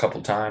 6 a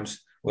couple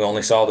times. We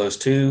only saw those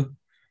two.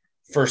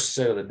 First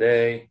set of the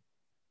day.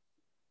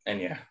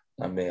 And yeah,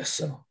 I missed.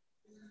 So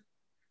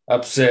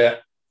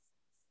upset.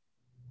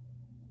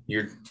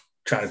 You're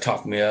trying to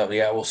talk me up.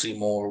 Yeah, we'll see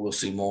more. We'll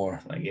see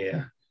more. Like,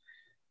 yeah.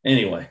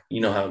 Anyway,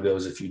 you know how it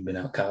goes if you've been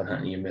out coyote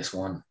hunting, you miss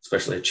one,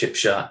 especially a chip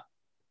shot.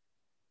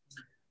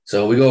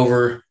 So we go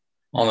over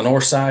on the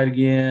north side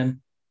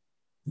again.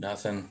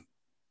 Nothing.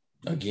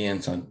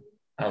 Again, so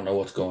I don't know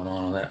what's going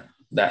on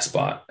that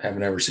spot.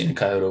 Haven't ever seen a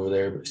coyote over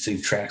there, but see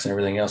the tracks and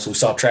everything else. We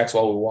saw tracks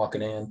while we were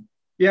walking in.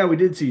 Yeah, we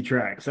did see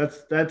tracks.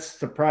 That's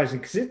surprising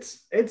because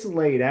it's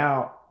laid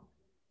out.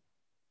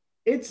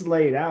 It's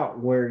laid out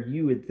where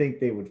you would think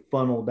they would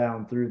funnel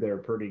down through there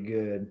pretty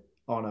good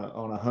on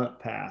a hunt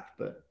path,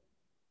 but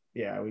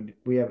yeah,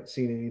 we haven't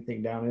seen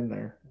anything down in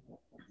there.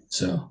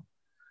 So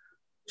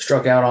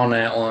struck out on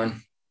that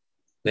one.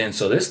 Then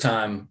so this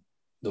time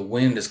the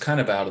wind is kind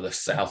of out of the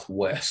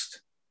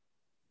southwest.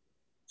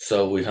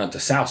 So we hunt the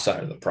south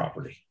side of the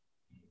property.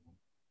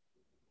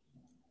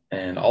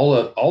 And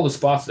all the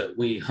spots that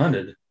we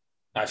hunted,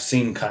 I've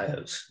seen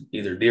coyotes,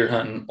 either deer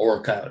hunting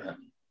or coyote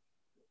hunting.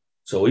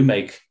 So we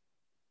make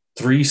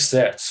 3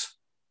 sets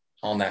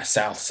on that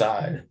south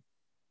side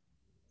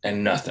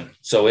and nothing.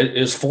 So it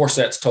is 4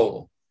 sets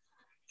total.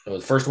 So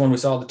the first one we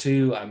saw the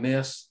 2, I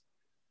miss,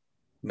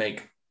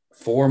 make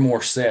 4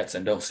 more sets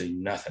and don't see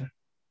nothing.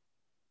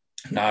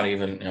 Not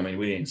even, I mean,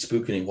 we didn't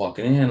spook any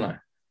walking in, like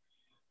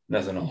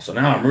nothing else. So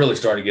now I'm really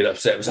starting to get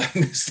upset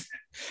because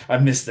I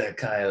missed that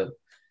coyote.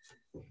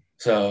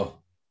 So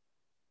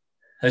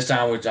this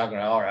time we're talking,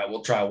 all right,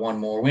 we'll try one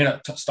more. We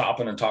ended up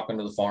stopping and talking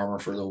to the farmer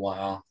for a little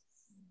while.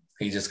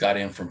 He just got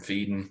in from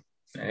feeding.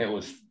 And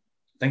I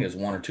think it was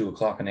 1 or 2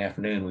 o'clock in the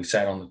afternoon. We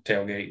sat on the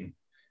tailgate and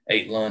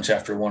ate lunch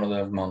after one of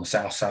them on the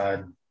south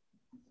side.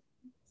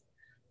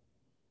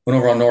 Went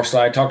over on the north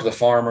side, talked to the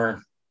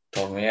farmer,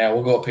 told him, yeah,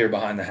 we'll go up here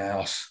behind the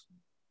house.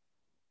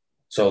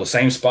 So the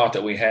same spot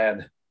that we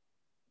had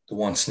the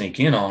one sneak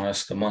in on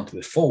us the month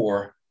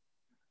before,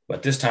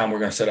 but this time we're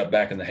going to set up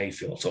back in the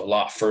hayfield, so a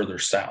lot further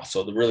south.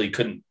 So they really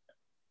couldn't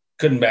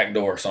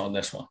backdoor us on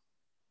this one.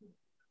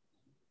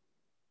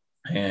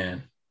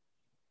 And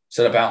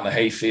set up out in the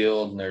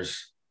hayfield, and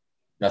there's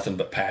nothing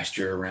but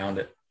pasture around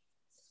it.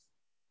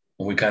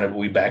 And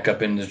we back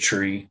up into the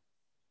tree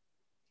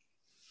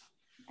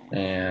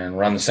and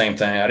run the same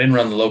thing. I didn't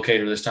run the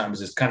locator this time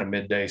because it's kind of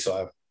midday,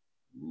 so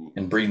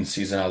in breeding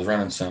season, I was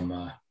running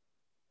some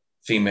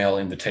female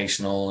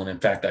invitational. And in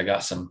fact, I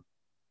got some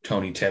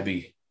Tony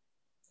Tebby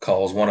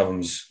calls. One of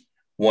them's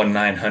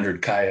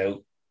 1-900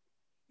 coyote.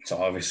 So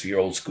obviously you're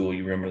old school.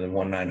 You remember the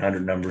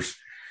 1-900 numbers.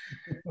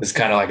 It's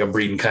kind of like a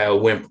breeding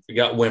coyote. You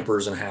got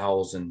whimpers and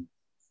howls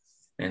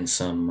and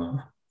some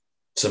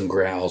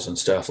growls and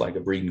stuff like a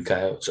breeding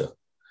coyote. So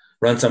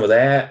run some of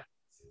that.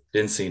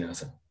 Didn't see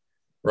nothing.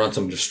 Run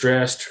some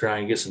distress, try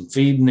and get some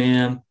feeding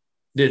in.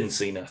 Didn't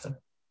see nothing.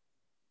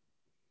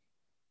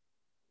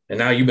 And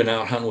now you've been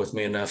out hunting with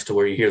me enough to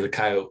where you hear the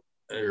coyote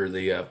or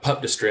the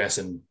pup distress,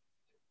 and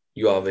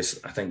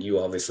I think you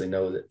obviously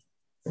know that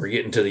we're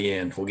getting to the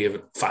end. We'll give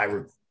it 5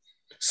 or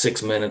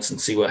 6 minutes and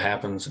see what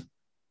happens.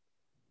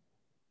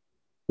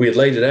 We had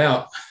laid it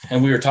out,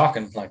 and we were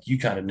talking like you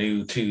kind of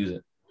knew too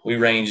that we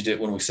ranged it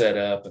when we set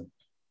up. And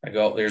I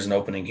go, there's an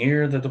opening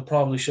here that they'll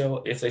probably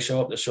show. If they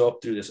show up, they'll show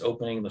up through this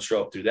opening. They'll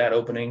show up through that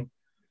opening,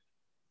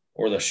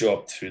 or they'll show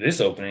up through this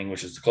opening,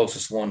 which is the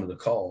closest one to the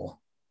call.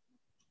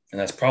 And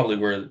that's probably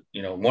where,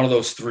 one of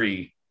those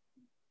 3,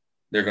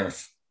 they're going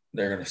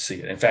to see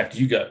it. In fact,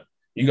 you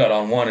got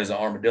on one as an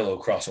armadillo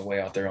crossing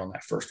way out there on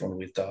that first one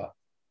we thought.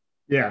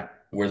 Yeah.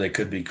 Where they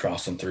could be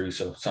crossing through.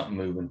 So something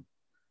moving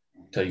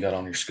until you got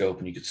on your scope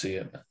and you could see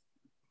it.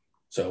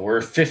 So we're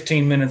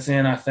 15 minutes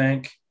in, I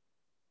think.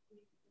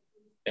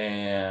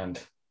 And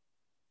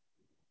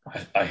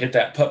I hit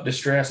that pup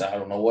distress. I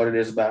don't know what it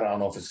is about it. I don't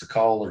know if it's the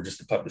call or just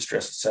the pup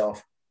distress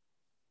itself.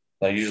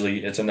 But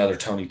usually it's another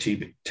Tony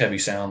Tebby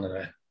sound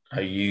that I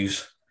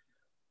use.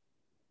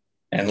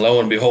 And lo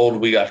and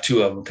behold, we got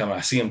 2 of them coming. I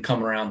see them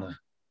coming around the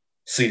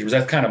cedars.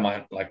 That's kind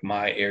of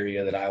my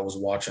area that I was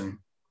watching.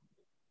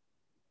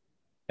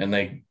 And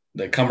they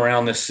come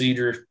around this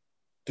cedar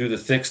through the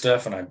thick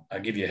stuff, and I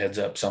give you a heads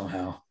up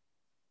somehow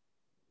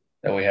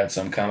that we had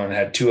some coming. I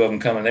had 2 of them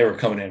coming. They were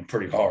coming in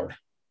pretty hard.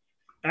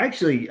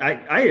 Actually,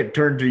 I had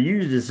turned to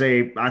you to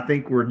say, I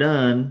think we're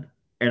done.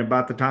 And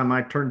about the time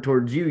I turned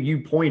towards you, you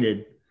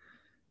pointed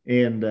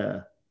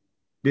and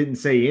didn't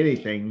say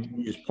anything.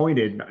 You just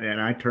pointed,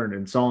 and I turned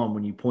and saw him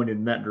when you pointed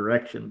in that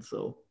direction.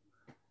 So,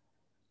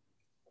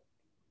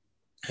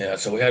 yeah,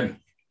 so we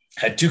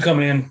had 2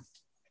 coming in,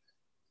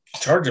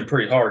 charging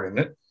pretty hard.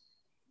 And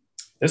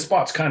this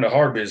spot's kind of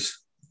hard because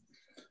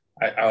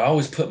I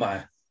always put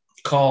my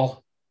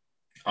call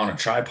on a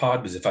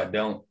tripod, because if I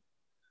don't,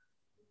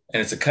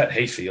 and it's a cut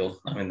hayfield,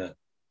 I mean,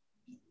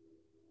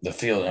 the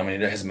field, I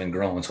mean, it hasn't been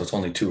growing, so it's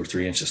only 2 or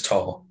 3 inches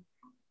tall.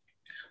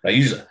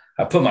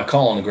 I put my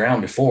call on the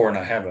ground before, and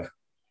I have a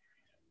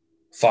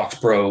Fox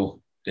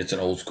Pro. It's an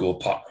old school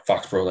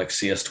Fox Pro, like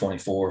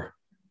CS24.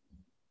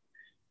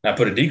 And I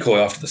put a decoy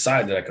off to the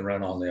side that I can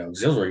run on the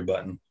auxiliary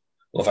button.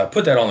 Well, if I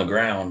put that on the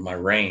ground, my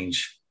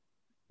range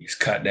is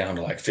cut down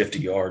to like 50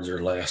 yards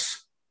or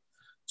less.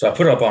 So I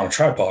put it up on a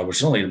tripod, which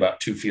is only about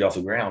 2 feet off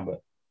the ground.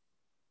 But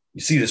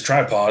you see this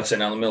tripod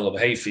sitting out in the middle of a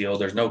hayfield.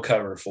 There's no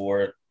cover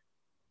for it.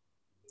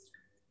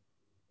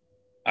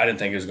 I didn't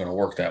think it was going to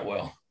work that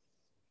well.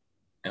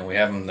 And we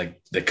have them,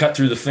 they cut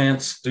through the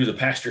fence, through the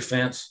pasture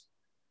fence.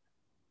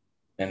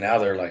 And now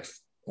they're like,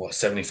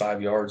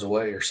 75 yards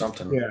away or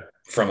something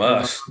from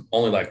us,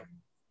 only like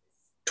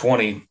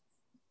 20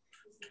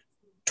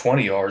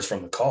 yards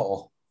from the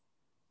call.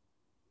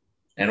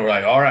 And we're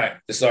like, all right,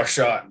 this is our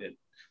shot.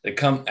 They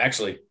come,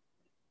 actually,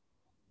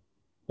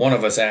 one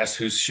of us asked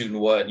who's shooting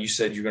what. You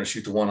said you're going to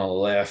shoot the one on the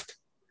left.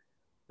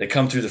 They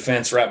come through the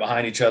fence right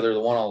behind each other. The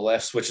one on the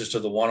left switches to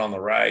the one on the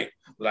right,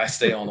 but I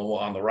stay on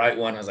the right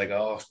one. I was like,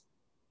 oh,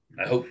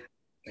 I hope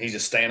he's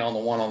just staying on the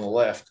one on the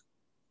left.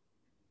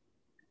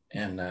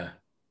 And I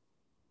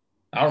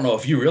don't know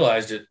if you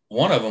realized it.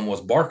 One of them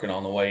was barking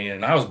on the way in,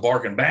 and I was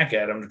barking back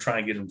at him to try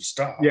and get him to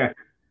stop. Yeah.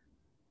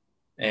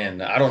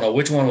 And I don't know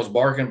which one was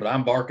barking, but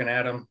I'm barking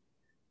at him.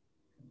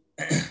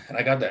 And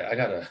I got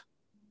a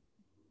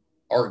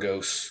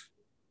Argos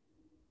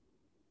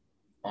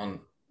on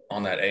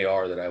that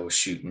AR that I was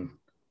shooting.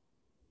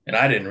 And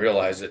I didn't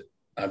realize it.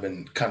 I've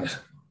been kind of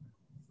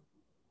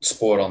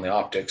spoiled on the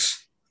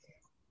optics.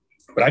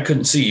 But I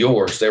couldn't see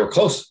yours. They were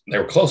close. They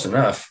were close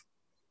enough.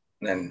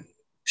 And then,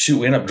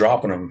 we ended up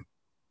dropping them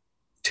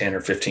 10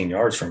 or 15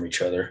 yards from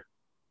each other.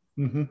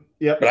 Mm-hmm.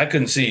 Yeah. But I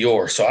couldn't see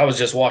yours. So I was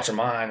just watching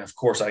mine. Of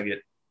course, I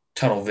get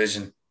tunnel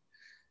vision.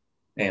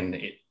 And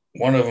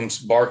one of them's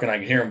barking. I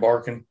can hear him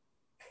barking.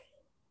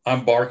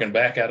 I'm barking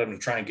back at him to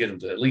try and get him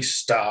to at least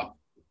stop.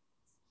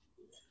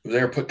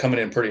 They're coming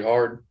in pretty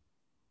hard.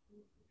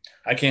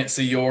 I can't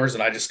see yours,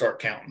 and I just start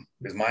counting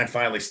because mine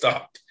finally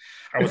stopped.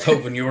 I was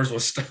hoping yours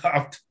was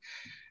stopped.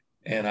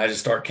 And I just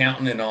start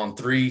counting, and on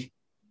 3,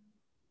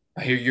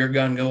 I hear your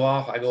gun go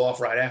off. I go off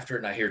right after it,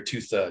 and I hear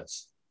 2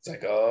 thuds. It's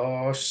like,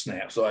 oh,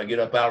 snap. So I get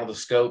up out of the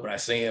scope, and I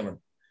see him, and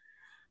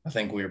I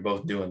think we were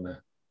both doing the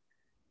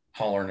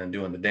hollering and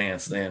doing the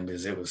dance then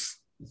because it was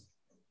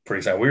pretty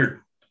exciting.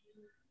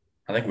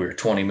 I think we were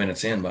 20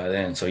 minutes in by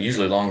then, so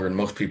usually longer than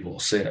most people will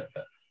sit.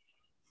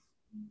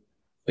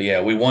 But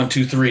yeah, we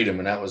 1-2-3'd them,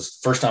 and that was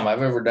the first time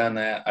I've ever done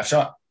that. I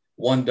shot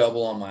 1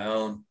 double on my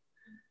own.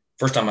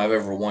 First time I've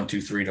ever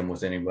 1-2-3'd them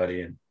with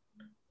anybody,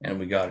 and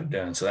we got it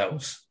done. So that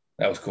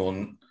was cool.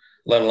 And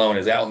let alone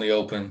is out in the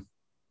open.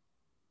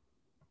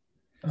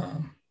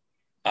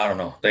 I don't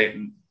know.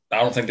 I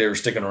don't think they were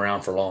sticking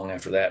around for long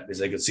after that because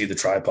they could see the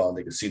tripod,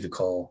 they could see the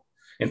call.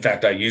 In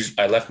fact,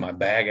 I left my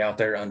bag out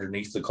there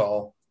underneath the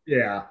call.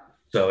 Yeah.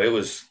 So it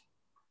was.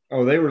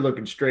 Oh, they were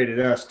looking straight at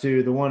us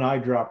too. The one I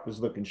dropped was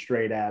looking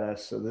straight at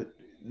us, so that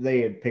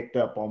they had picked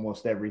up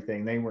almost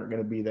everything. They weren't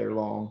going to be there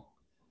long.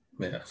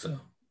 Yeah, so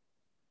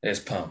it's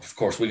pumped. Of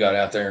course, we got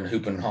out there and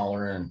hooping and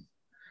hollering and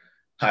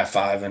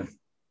high-fiving.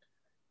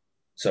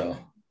 So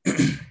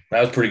that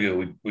was pretty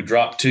good. We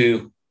dropped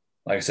 2.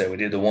 Like I said, we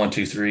did the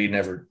 1-2-3.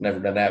 Never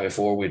done that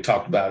before. We had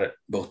talked about it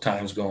both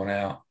times going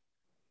out.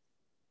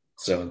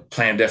 So the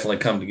plan definitely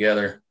come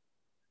together.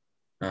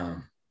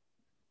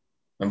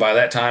 And by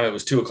that time, it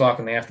was 2:00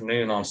 in the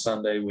afternoon on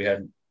Sunday.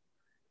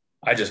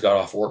 I just got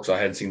off work, so I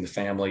hadn't seen the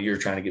family. You're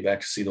trying to get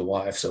back to see the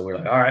wife. So we're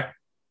like, all right,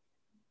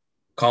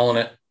 calling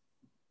it.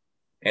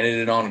 Ended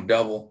it on a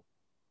double.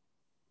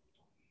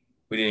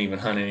 We didn't even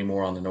hunt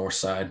anymore on the north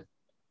side.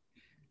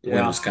 The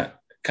wind was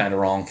kind of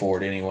wrong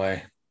for it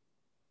anyway.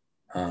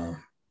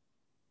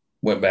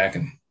 Went back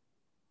and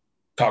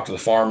talked to the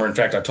farmer. In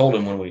fact, I told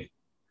him when we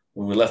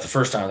left the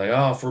first time, like,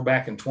 oh, if we're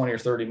back in 20 or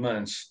 30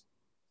 minutes,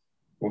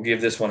 we'll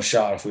give this one a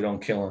shot. If we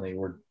don't kill any,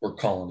 we're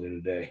calling it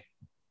a day.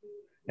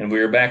 And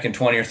we were back in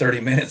 20 or 30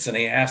 minutes, and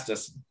he asked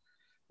us,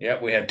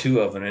 yep, we had 2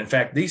 of them. And in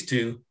fact, these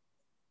 2,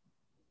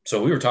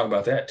 so we were talking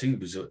about that too,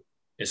 because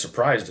it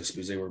surprised us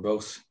because they were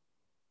both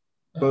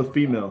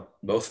female.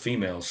 Both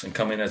females and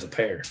come in as a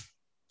pair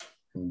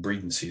in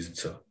breeding season.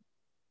 So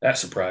that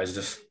surprised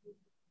us.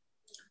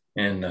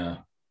 And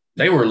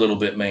they were a little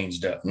bit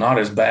manged up. Not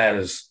as bad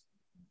as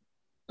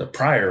the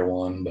prior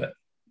one, but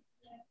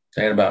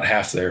they had about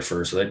half their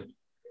fur. So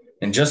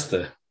and just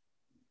the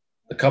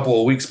couple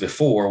of weeks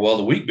before,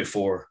 the week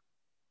before,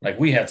 like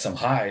we had some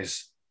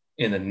highs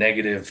in the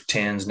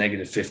 -10s,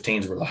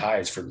 -15s were the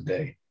highs for the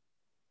day.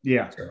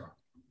 Yeah.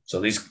 So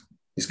these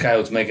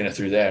coyotes making it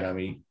through that, I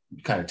mean,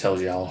 it kind of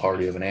tells you how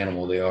hardy of an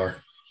animal they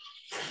are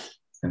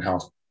and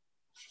how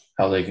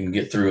they can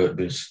get through it,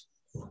 because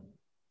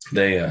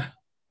they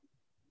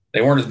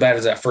weren't as bad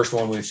as that first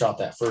one we shot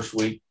that first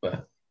week,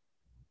 but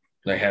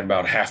they had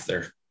about half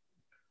their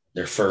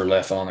fur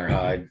left on their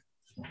hide.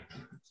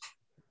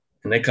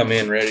 and they come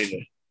in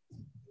ready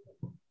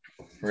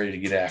to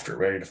get after it,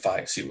 ready to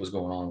fight, see what's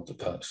going on with the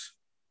pups.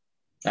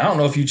 I don't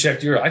know if you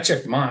checked I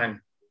checked mine,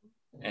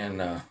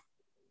 and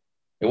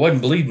it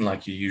wasn't bleeding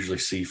like you usually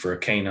see for a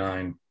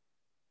canine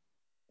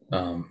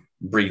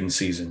breeding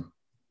season.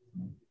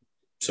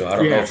 So I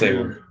don't know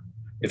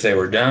if they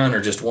were done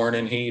or just weren't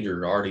in heat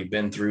or already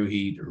been through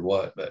heat or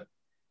what, but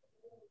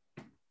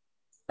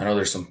I know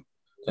there's some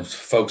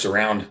folks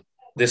around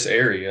this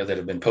area that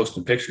have been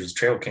posting pictures,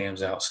 trail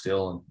cams out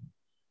still, and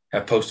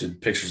have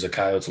posted pictures of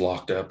coyotes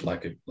locked up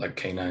like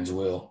canines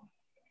will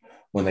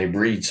when they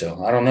breed.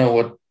 So I don't know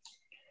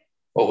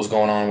what was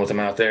going on with them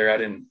out there. I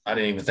didn't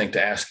even think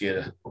to ask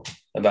you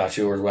about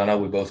yours. Well, I know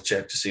we both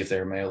checked to see if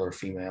they're male or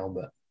female,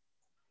 but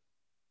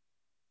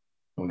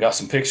we got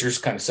some pictures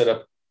kind of set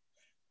up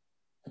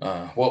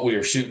what we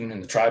were shooting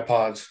in the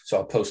tripods. So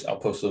I'll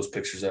post those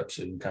pictures up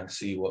so you can kind of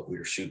see what we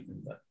were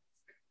shooting. But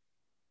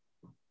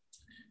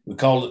we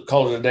called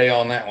it a day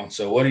on that one.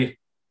 So what do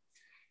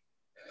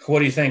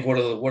you think? What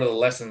are the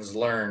lessons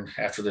learned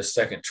after this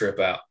second trip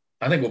out?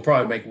 I think we'll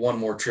probably make one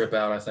more trip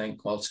out, I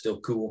think, while it's still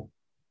cool.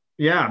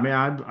 Yeah, I mean,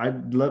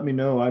 I'd let me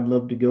know. I'd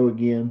love to go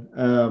again.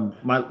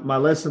 My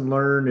lesson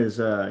learned is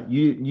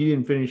you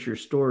didn't finish your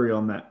story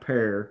on that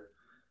pair.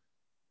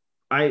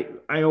 I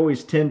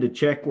always tend to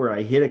check where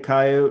I hit a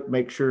coyote,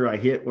 make sure I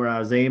hit where I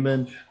was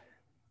aiming.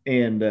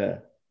 And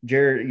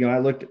Jared, I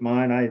looked at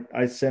mine.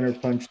 I center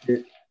punched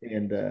it,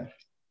 and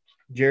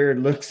Jared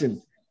looks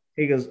and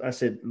he goes, I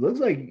said,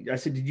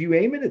 did you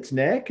aim at its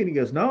neck? And he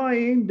goes, no, I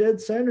aimed dead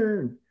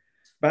center. And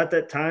about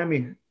that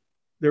time,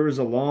 there was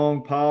a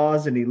long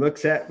pause, and he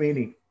looks at me and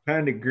he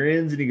kind of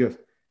grins and he goes,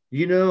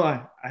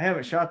 I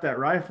haven't shot that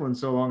rifle in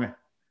so long.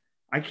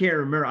 I can't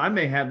remember. I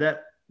may have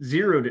that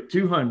zeroed at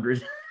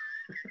 200.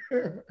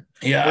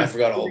 Yeah, I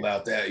forgot all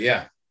about that.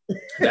 Yeah.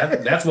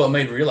 That's what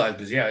made me realize,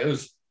 because it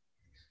was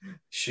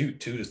 2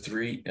 to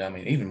 3. I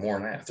mean, even more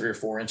than that, 3 or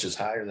 4 inches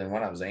higher than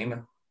when I was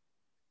aiming.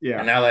 Yeah.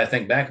 And now that I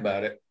think back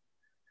about it,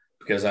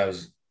 because I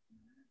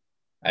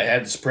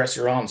had the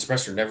suppressor on. The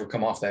suppressor never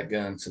come off that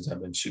gun since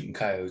I've been shooting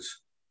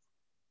coyotes.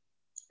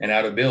 And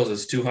out of Bill's,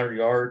 it's 200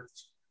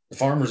 yards. The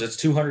farmers, it's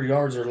 200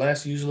 yards or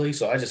less usually.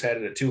 So I just had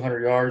it at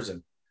 200 yards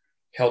and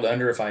held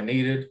under if I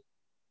needed.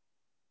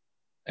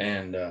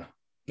 And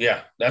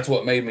that's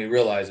what made me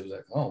realize it was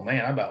like, oh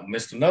man, I about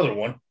missed another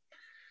one.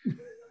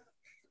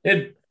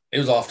 It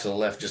was off to the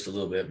left just a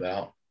little bit,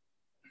 but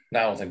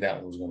I don't think that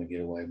one was going to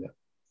get away. But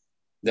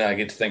then I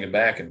get to thinking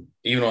back, and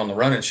even on the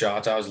running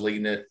shots, I was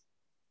leading it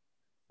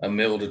 1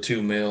 mil to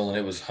 2 mil, and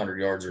it was 100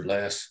 yards or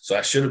less. So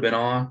I should have been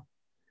on.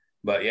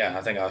 But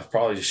I think I was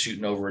probably just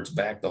shooting over its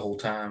back the whole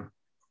time.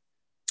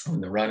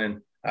 When the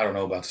running, I don't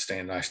know about the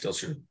stand. I still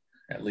should have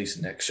at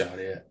least neck shot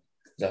it,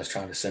 because I was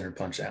trying to center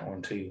punch that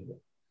one too. But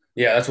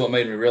that's what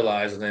made me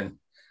realize. And then,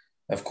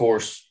 of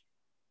course,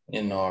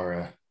 in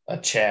our a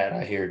chat,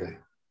 I hear it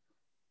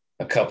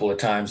a couple of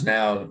times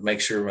now to make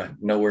sure I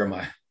know where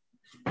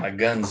my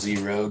gun's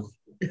zeroed.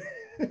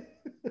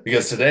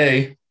 Because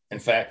today, in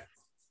fact,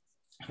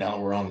 now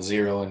we're on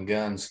zero in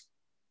guns.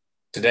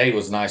 Today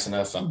was nice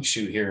enough. I'm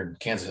shoot here in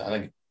Kansas. I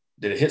think,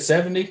 did it hit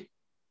 70?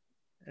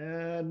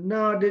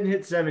 No, it didn't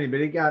hit 70,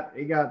 but it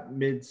got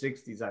mid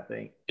 60s, I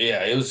think.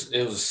 Yeah, it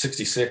was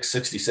 66,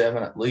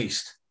 67 at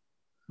least.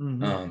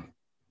 Mm-hmm.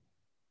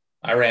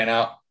 I ran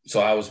out, so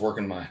I was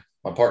working my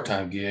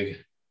part-time gig,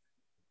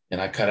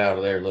 and I cut out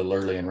of there a little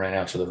early and ran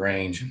out to the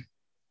range.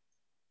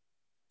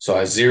 So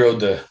I zeroed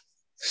the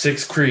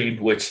 6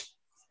 Creed, which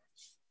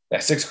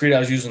that 6 Creed I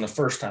was using the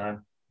first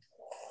time.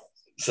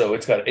 So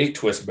it's got an 8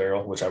 twist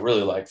barrel, which I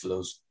really like for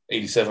those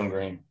 87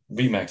 grain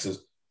VMAXs,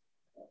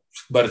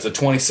 but it's a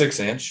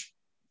 26 inch.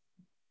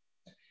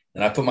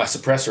 And I put my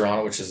suppressor on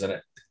it, which is an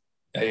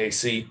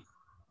AAC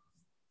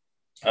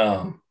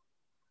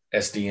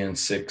SDN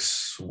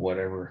 6,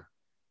 whatever,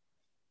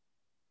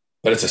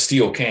 but it's a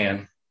steel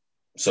can.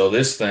 So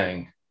this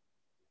thing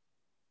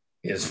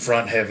is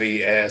front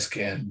heavy as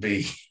can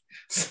be.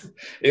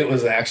 It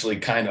was actually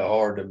kind of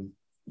hard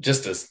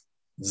to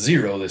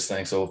zero this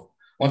thing. So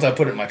once I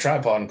put it in my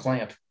tripod and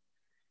clamp,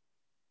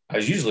 I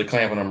was usually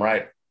clamping them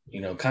right,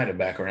 kind of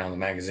back around the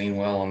magazine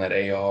well on that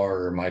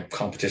AR or my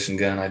competition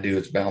gun I do.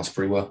 It's balanced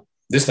pretty well.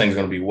 This thing's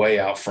going to be way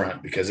out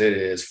front because it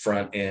is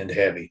front end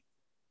heavy.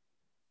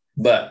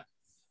 But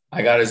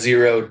I got a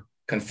zeroed,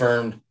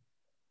 confirmed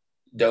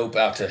dope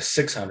out to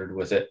 600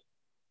 with it.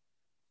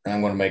 And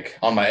I'm going to make,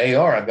 on my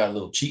AR, I've got a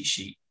little cheat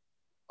sheet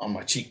on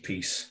my cheek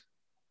piece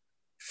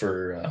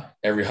for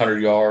every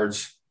 100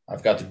 yards.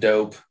 I've got the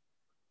dope.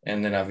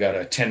 And then I've got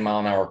a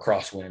 10-mile-an-hour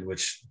crosswind,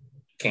 which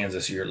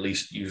Kansas, you're at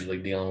least usually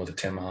dealing with a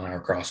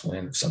 10-mile-an-hour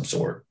crosswind of some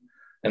sort.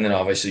 And then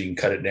obviously you can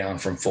cut it down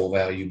from full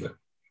value. But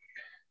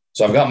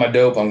so I've got my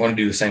dope. I'm going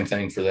to do the same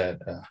thing for that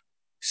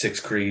 6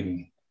 Creed,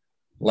 and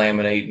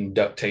laminate and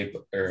duct tape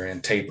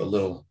and tape a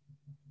little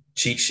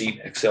cheat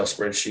sheet, Excel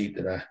spreadsheet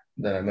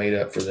that I made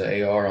up for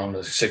the AR on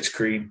the 6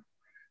 Creed.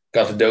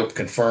 Got the dope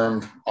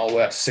confirmed all the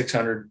way out to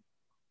 600.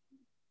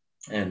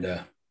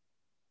 And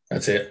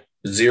that's it.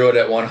 Zeroed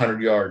at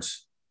 100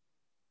 yards.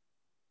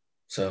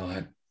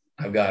 So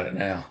I've got it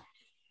now.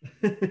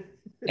 and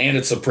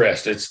it's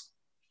suppressed. It's,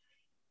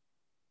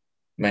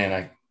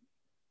 man,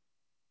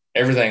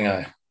 everything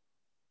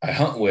I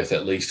hunt with,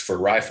 at least for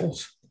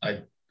rifles.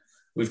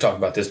 We've talked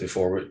about this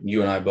before.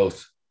 You and I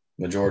both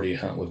majority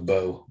hunt with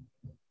bow,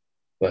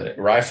 but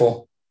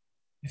rifle,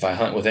 if I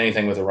hunt with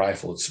anything with a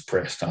rifle, it's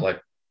suppressed. I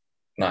like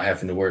not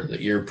having to wear the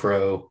ear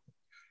pro,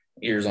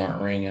 ears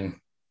aren't ringing,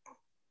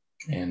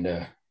 and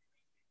the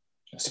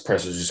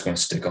suppressor's just going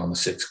to stick on the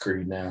 6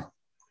 Creed now.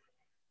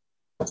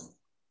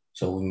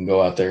 So we can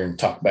go out there and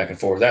talk back and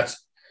forth. That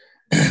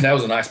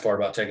was a nice part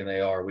about taking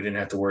the AR. We didn't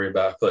have to worry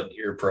about putting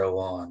ear pro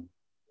on.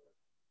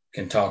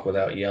 Can talk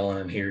without yelling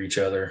and hear each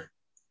other,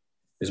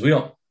 because we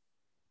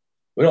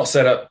don't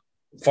set up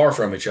far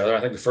from each other.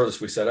 I think the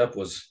furthest we set up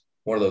was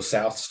one of those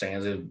south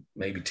stands,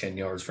 maybe 10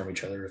 yards from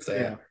each other, if that.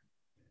 Yeah.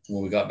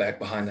 When we got back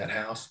behind that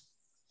house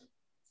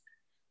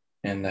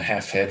and the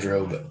half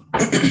hedgerow, but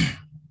I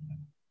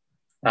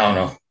don't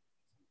know.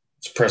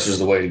 Suppressor's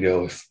the way to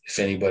go. If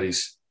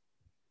anybody's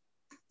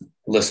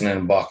listening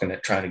and balking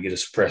at trying to get a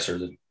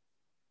suppressor,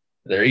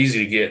 they're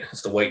easy to get.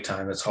 It's the wait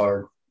time that's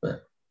hard,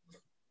 but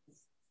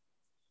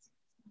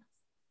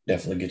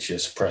definitely get you a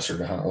suppressor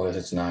to hunt with.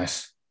 It's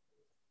nice.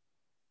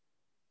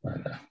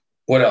 And,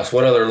 what else?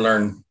 What other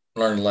learning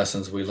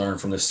lessons we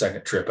learned from this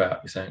second trip out,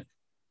 you think?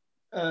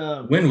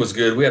 Wind was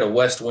good. We had a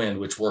west wind,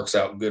 which works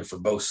out good for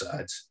both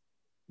sides.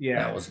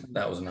 Yeah.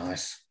 That was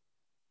nice.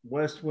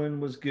 West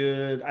wind was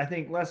good. I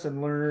think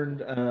lesson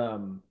learned,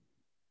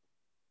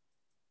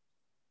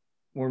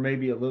 we're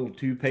maybe a little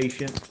too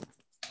patient.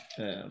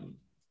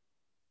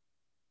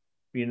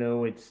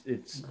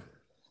 It's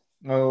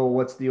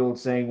what's the old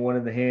saying? 1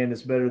 in the hand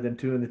is better than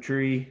 2 in the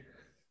tree.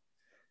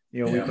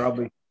 We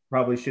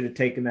probably should have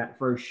taken that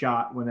first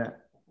shot when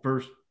that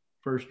first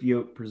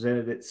yoke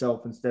presented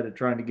itself instead of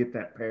trying to get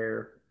that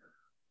pair.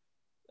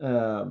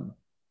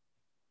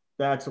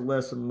 That's a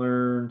lesson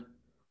learned.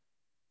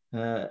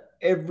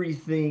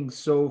 Everything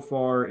so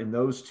far in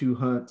those 2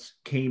 hunts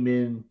came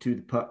into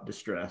the pup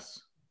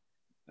distress,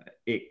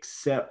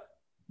 except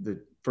the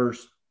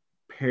first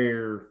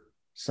pair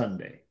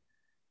Sunday.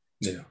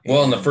 Yeah.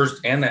 Well, in the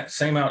first, and that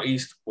same out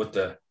east with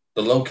the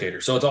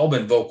locator. So it's all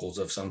been vocals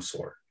of some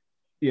sort.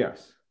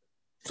 Yes.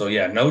 So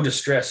yeah, no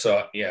distress.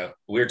 So yeah,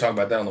 we were talking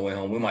about that on the way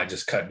home. We might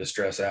just cut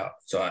distress out.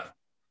 So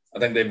I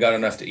think they've got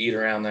enough to eat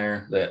around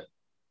there that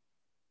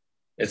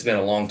it's been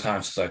a long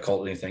time since I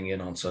called anything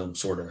in on some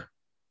sort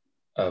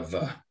of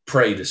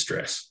prey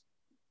distress.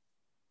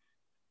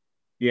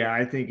 Yeah,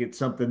 I think it's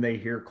something they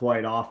hear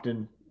quite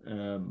often.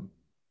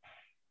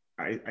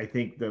 I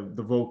think the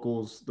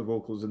vocals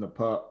in the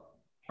pup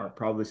are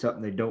probably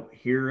something they don't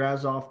hear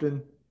as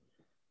often.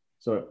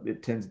 So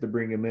it tends to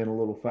bring them in a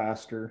little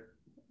faster.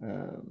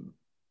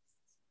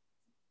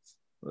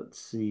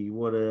 Let's see,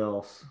 what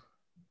else?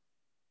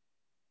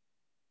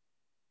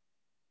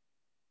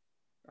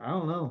 I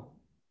don't know.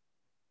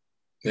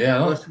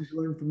 Yeah. Lessons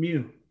learned from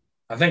you.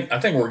 I think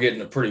we're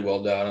getting it pretty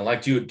well done. And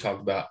like you had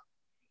talked about,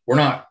 we're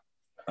not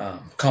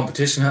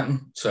competition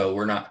hunting. So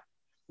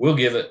we'll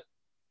give it.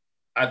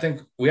 I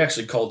think we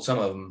actually cut some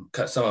of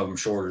them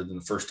shorter than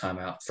the first time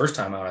out. First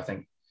time out, I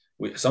think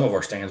some of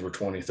our stands were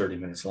 20, 30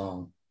 minutes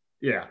long.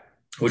 Yeah.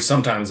 Which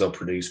sometimes they'll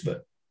produce,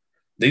 but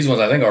these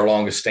ones, I think our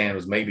longest stand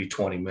was maybe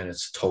 20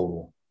 minutes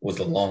total, was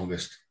the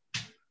longest.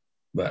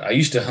 But I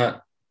used to hunt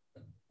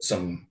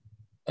some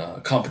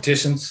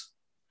competitions,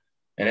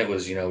 and it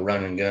was,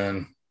 run and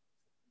gun,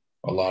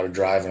 a lot of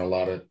driving, a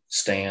lot of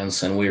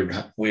stands, and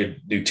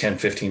we'd do 10,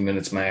 15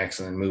 minutes max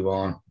and then move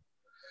on.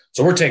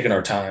 So we're taking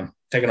our time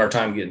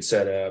getting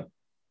set up,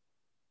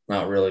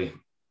 not really,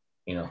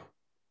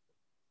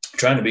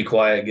 trying to be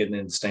quiet, getting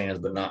in the stands,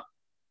 but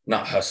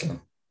not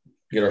hustling.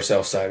 Get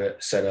ourselves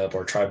set up,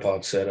 our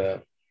tripod set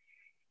up,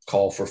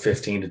 call for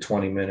 15 to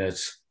 20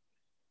 minutes.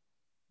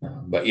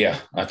 But yeah,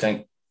 I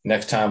think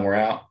next time we're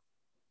out,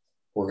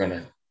 we're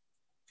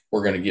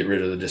gonna get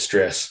rid of the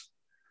distress.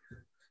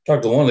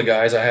 Talked to one of the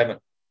guys.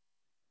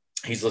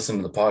 He's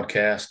listened to the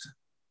podcast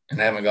and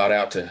haven't got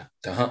out to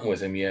hunt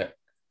with him yet,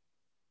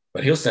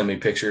 but he'll send me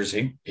pictures.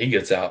 He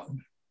gets out,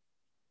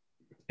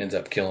 ends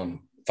up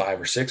killing 5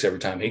 or 6 every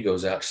time he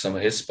goes out to some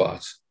of his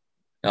spots.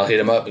 I'll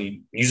hit him up.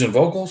 Using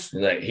vocals,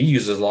 he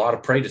uses a lot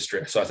of prey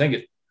distress. So I think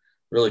it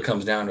really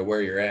comes down to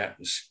where you're at.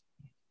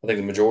 I think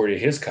the majority of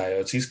his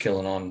coyotes, he's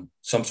killing on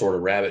some sort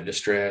of rabbit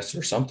distress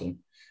or something.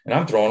 And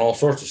I'm throwing all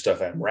sorts of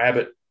stuff at him.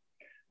 Rabbit.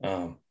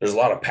 There's a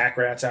lot of pack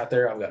rats out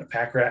there. I've got a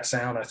pack rat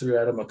sound I threw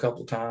at him a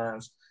couple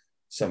times.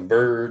 Some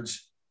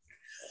birds.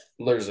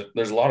 There's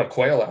a lot of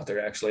quail out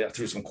there, actually. I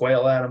threw some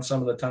quail at him some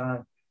of the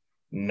time.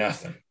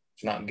 Nothing.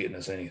 It's not getting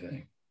us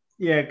anything.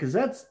 Yeah, because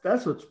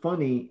that's what's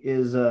funny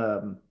is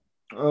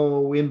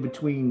in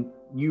between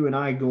you and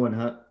I going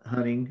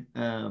hunting,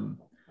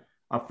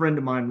 a friend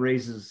of mine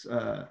raises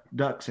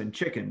ducks and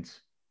chickens,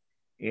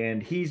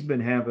 and he's been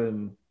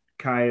having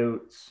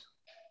coyotes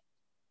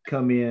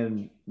come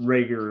in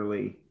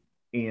regularly,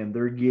 and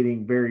they're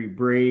getting very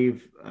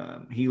brave.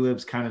 He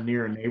lives kind of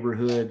near a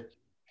neighborhood,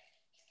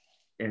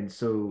 and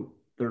so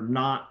they're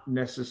not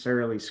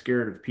necessarily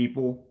scared of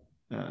people.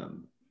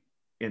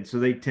 and so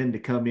they tend to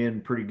come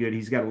in pretty good.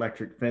 He's got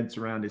electric fence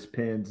around his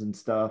pens and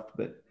stuff,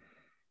 but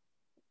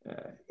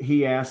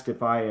he asked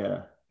if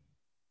I,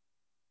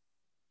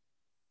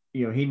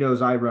 he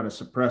knows I run a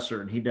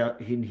suppressor, and he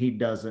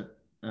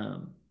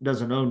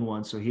doesn't own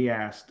one, so he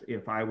asked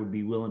if I would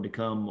be willing to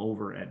come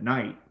over at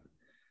night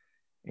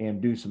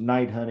and do some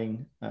night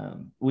hunting.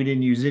 We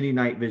didn't use any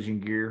night vision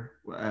gear.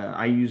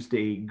 I used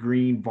a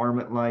green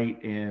varmint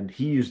light, and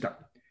he used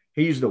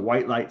a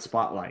white light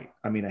spotlight.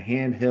 I mean, a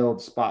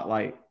handheld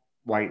spotlight,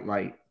 white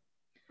light.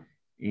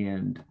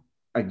 And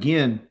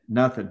again,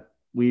 nothing.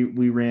 We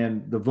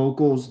ran the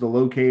vocals, the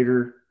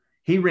locator.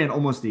 He ran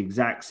almost the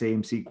exact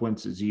same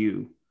sequence as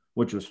you,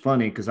 which was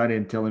funny because I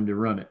didn't tell him to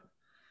run it.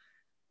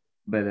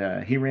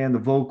 But he ran the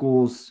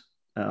vocals,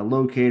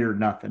 locator,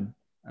 nothing.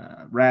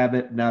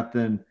 Rabbit,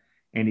 nothing.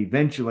 And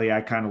eventually I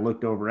kind of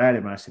looked over at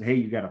him and I said, "Hey,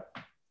 you got a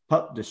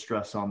pup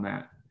distress on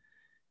that?"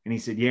 And he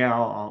said, "Yeah,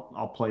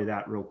 I'll play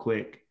that real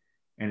quick."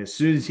 And as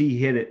soon as he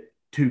hit it,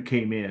 2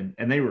 came in,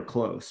 and they were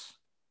close.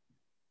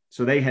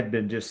 So they had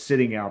been just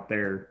sitting out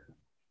there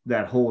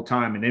that whole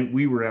time. And then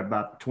we were at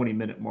about the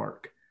 20-minute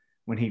mark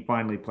when he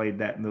finally played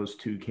that, and those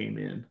 2 came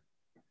in.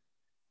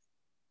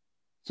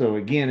 So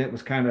again, it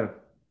was kind of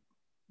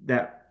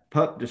that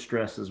pup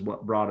distress is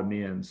what brought him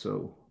in.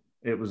 So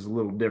it was a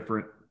little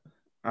different.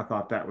 I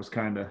thought that was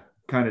kind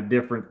of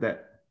different,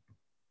 that,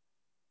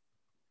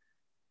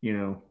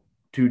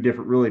 2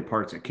 different really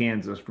parts of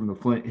Kansas, from the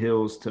Flint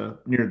Hills to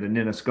near the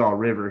Nenaskaw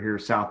River here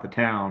south of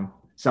town,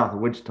 south of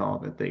Wichita,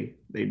 that they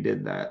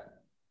did that.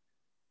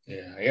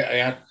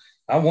 Yeah.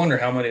 I wonder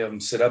how many of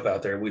them sit up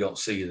out there we don't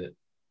see, that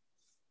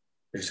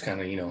they're just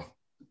kind of,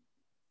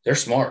 they're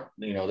smart.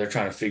 They're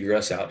trying to figure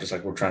us out just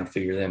like we're trying to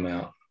figure them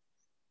out.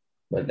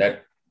 But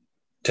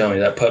tell me,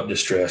 that pup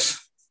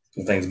distress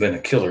thing's been a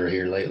killer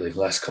here lately, the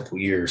last couple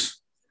of years.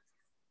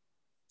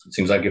 It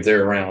seems like if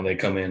they're around, they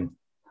come in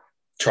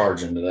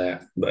charging to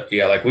that. But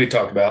yeah, like we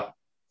talked about,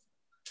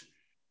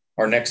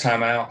 our next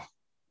time out,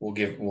 we'll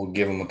give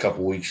them a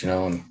couple weeks,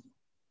 and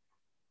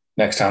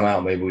next time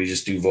out, maybe we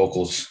just do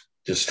vocals,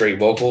 just straight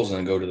vocals, and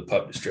then go to the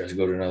pup distress,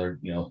 go to another,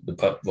 the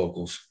pup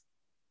vocals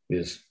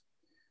is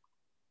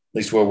at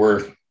least where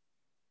we're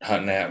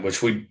hunting at,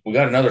 which we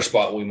got another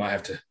spot we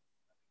might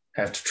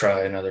have to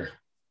try. Another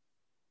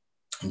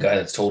guy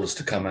that's told us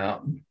to come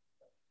out and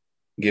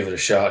give it a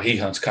shot. He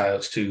hunts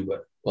coyotes too,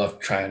 but we'll have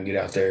to try and get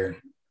out there and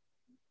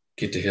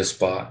get to his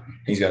spot.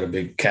 He's got a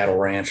big cattle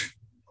ranch.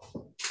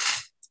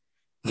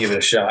 Give it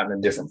a shot in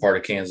a different part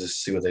of Kansas to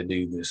see what they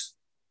do. Because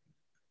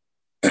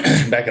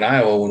back in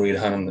Iowa, when we'd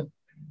hunt them, the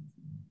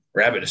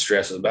rabbit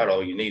distress was about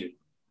all you needed.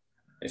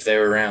 If they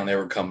were around, they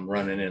would come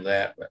running into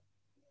that. But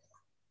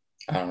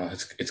I don't know.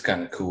 It's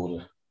kind of cool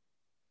to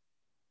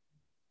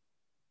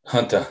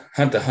hunt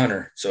the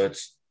hunter. So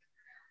it's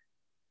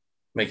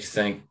make you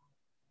think.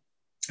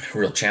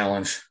 Real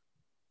challenge.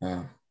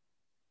 One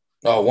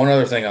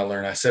other thing I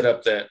learned. I set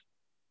up that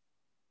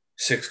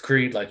 6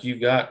 Creed like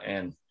you've got,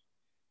 and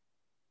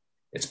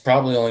it's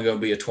probably only going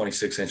to be a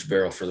 26-inch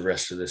barrel for the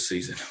rest of this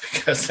season,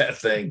 because that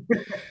thing,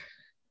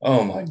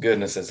 oh my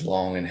goodness, it's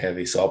long and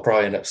heavy. So I'll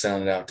probably end up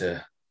sending it out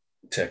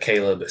to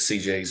Caleb at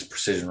CJ's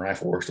Precision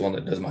Rifle Works, the one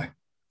that does my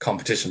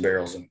competition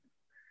barrels, and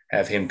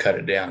have him cut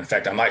it down. In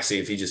fact, I might see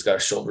if he just got a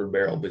shoulder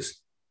barrel, but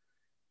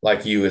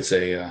like you, it's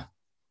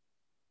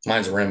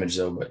mine's a Remage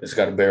though, but it's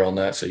got a barrel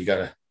nut. So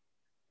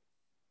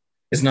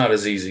it's not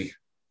as easy.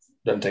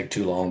 Doesn't take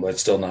too long, but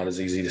it's still not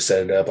as easy to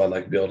set it up. I'd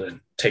like to be able to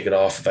take it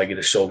off if I get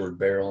a shouldered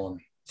barrel and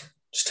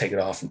just take it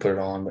off and put it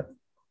on. But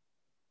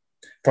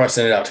probably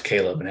send it out to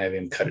Caleb and have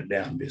him cut it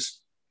down, because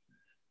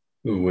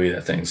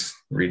that thing's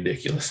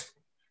ridiculous.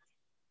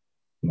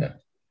 But,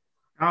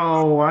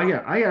 I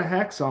got a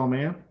hacksaw,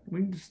 man.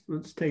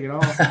 Let's take it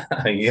off.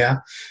 yeah,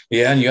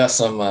 and you got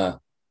some.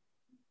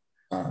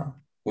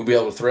 We'll be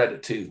able to thread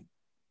it too.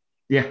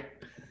 Yeah,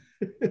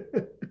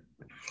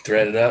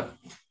 thread it up.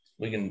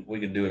 We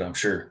can do it, I'm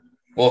sure.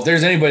 Well, if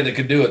there's anybody that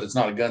could do it that's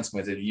not a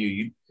gunsmith, it's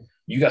you.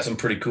 You got some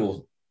pretty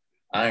cool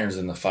irons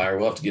in the fire.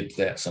 We'll have to get to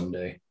that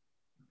someday.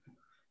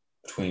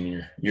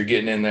 Between you're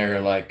getting in there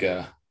like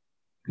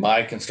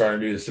Mike and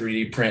starting to do the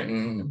 3D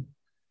printing.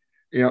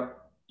 Yep.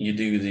 You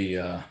do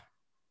the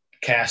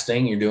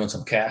casting. You're doing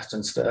some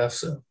casting stuff.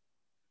 So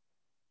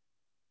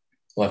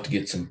we'll have to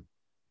get some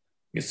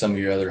of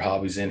your other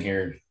hobbies in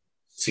here and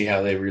see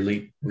how they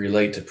relate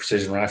to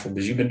precision rifle,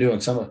 because you've been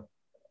doing a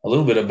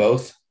little bit of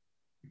both.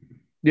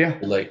 Yeah.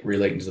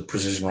 Relating to the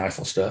precision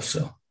rifle stuff.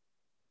 So.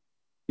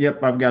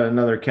 Yep. I've got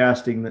another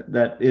casting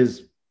that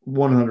is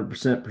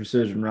 100%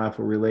 precision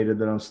rifle related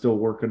that I'm still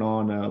working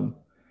on.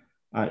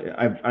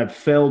 I've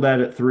failed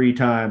at it 3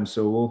 times,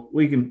 so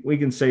we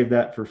can save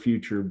that for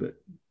future, but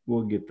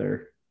we'll get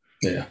there.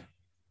 Yeah,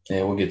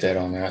 we'll get that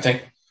on there. I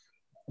think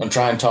I'm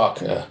trying to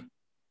talk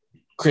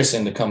Chris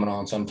into coming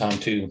on sometime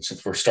too,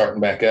 since we're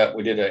starting back up.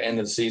 We did an end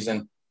of the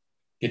season,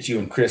 get you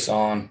and Chris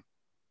on,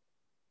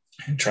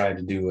 and try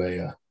to do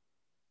a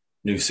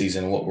new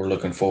season, what we're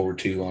looking forward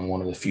to on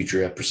one of the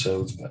future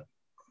episodes. But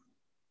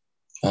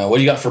what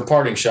do you got for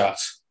parting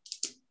shots?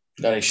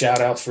 Got any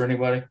shout outs for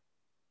anybody?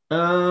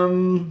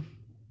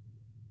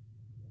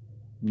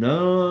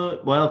 No,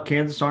 well,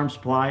 Kansas Arm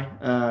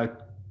Supply.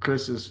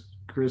 Chris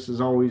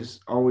is always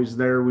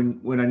there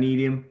when I need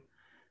him.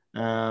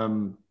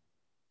 Um,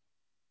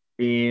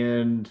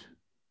 and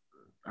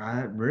I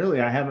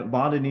haven't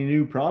bought any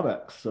new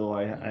products, so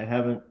I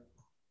haven't.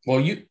 Well,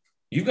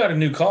 you've got a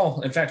new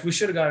call. In fact, we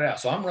should have got it out.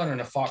 So I'm running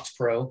a Fox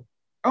Pro.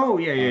 Oh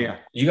yeah.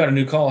 You got a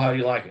new call. How do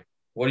you like it?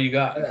 What do you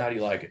got, and Uh, how do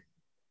you like it?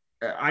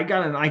 I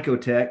got an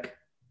Icotech.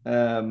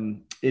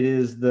 It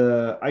is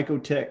the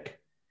Icotech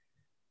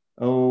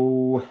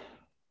oh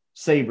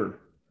Saber.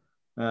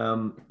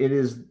 It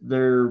is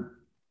their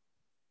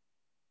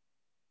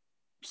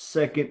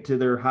second to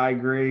their high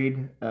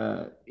grade.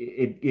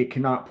 It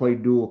cannot play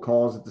dual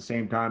calls at the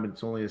same time.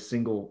 It's only a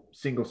single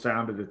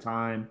sound at a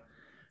time.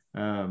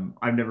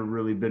 I've never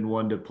really been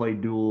one to play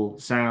dual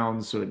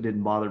sounds, so it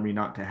didn't bother me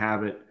not to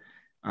have it.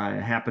 I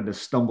happened to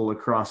stumble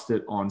across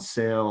it on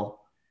sale,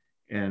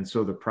 and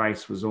so the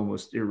price was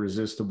almost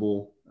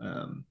irresistible.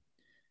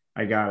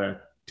 I got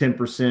a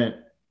 10%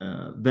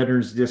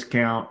 veterans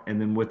discount,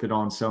 and then with it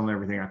on sale and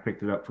everything, I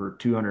picked it up for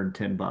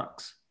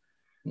 $210,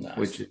 Nice.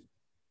 which,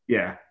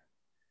 yeah,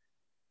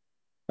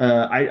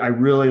 I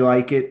really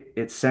like it.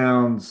 It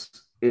sounds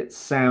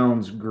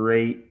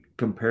great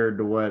compared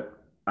to what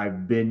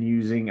I've been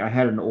using. I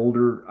had an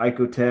older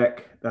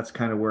Icotech. That's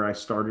kind of where I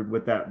started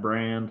with that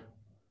brand.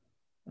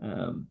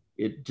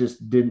 It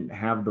just didn't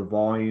have the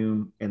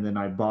volume, and then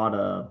I bought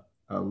a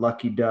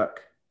Lucky Duck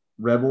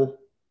Rebel.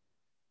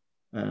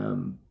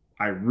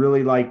 I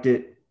really liked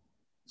it.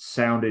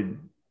 Sounded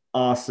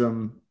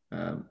awesome.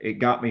 It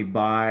got me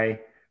by,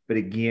 but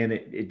again,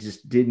 it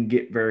just didn't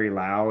get very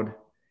loud.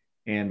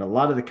 And a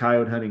lot of the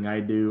coyote hunting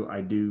I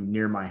do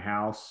near my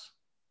house.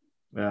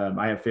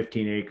 I have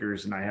 15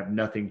 acres and I have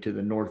nothing to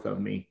the north of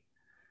me,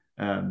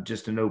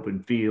 just an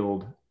open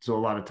field. So a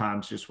lot of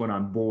times, just when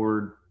I'm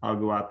bored, I'll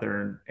go out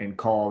there and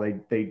call.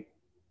 They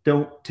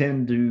don't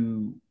tend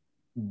to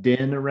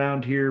den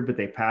around here, but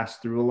they pass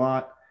through a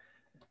lot.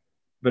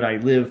 But I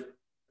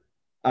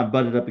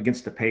butted up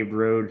against a paved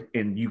road,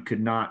 and you could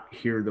not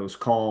hear those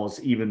calls.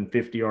 Even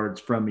 50 yards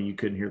from me, you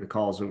couldn't hear the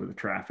calls over the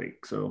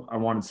traffic. So I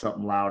wanted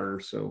something louder.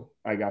 So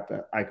I got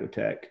the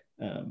Icotech,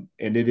 and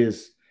it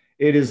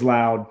is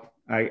loud.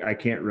 I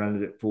can't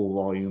run it at full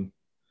volume.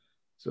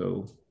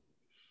 So,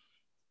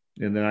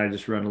 and then I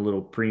just run a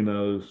little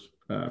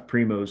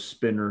Primos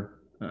spinner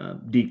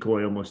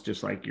decoy, almost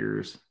just like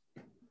yours.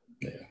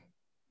 Yeah.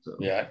 So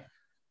Yeah.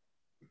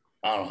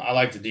 I don't know. I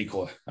like the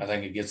decoy. I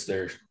think it gets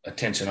their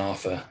attention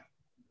off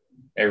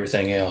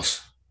everything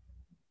else.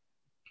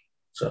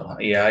 So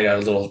yeah, I got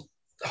a little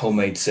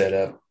homemade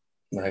setup.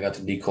 And I got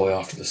the decoy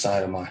off to the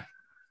side of my.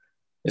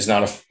 It's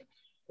not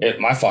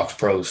my Fox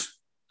Pros.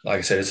 Like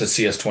I said, it's a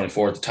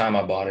CS24. At the time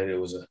I bought it, it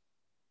was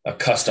a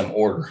custom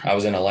order. I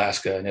was in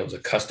Alaska and it was a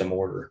custom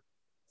order.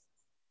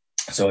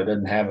 So it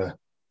doesn't have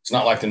it's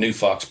not like the new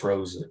Fox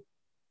Pros that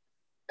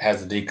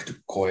has the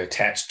decoy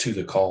attached to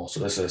the call. So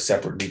this is a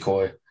separate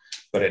decoy,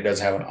 but it does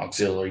have an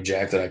auxiliary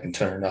jack that I can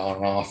turn on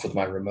and off with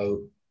my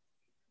remote.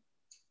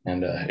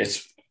 And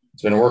it's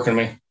been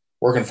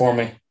working for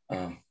me.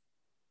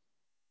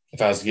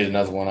 If I was to get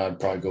another one, I'd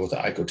probably go with the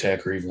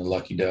Icotech or even the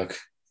Lucky Duck.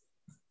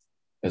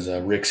 Because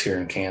Rick's here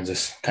in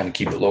Kansas, kind of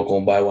keep it local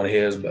and buy one of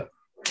his. But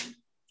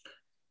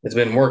it's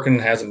been working,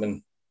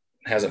 hasn't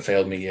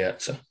failed me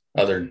yet. So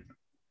other than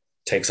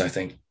takes I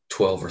think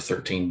 12 or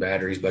 13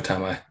 batteries by the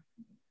time I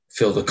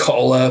fill the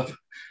call up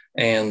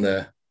and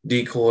the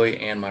decoy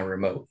and my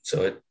remote.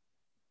 So it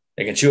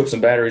can chew up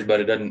some batteries,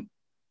 but it doesn't.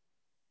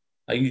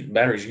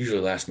 Batteries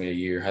usually last me a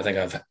year. I think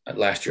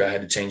last year I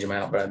had to change them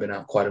out, but I've been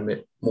out quite a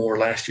bit more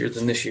last year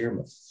than this year.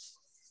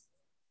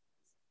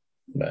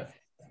 But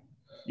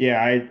yeah,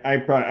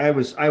 I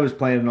was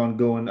planning on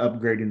going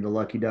upgrading the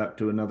Lucky Duck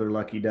to another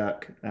Lucky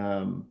Duck.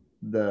 The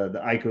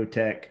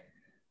Icotech,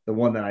 the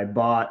one that I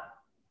bought,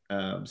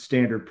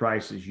 standard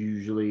price is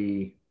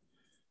usually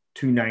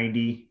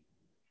 290.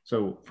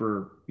 So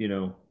for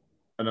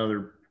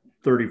another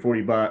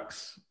 30-40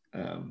 bucks,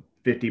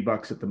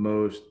 $50 at the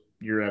most,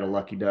 you're at a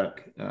Lucky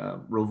Duck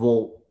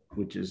Revolt,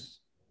 which is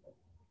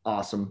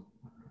awesome.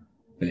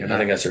 yeah, And I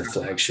think that's their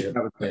flagship.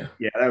 Yeah.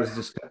 that was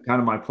just kind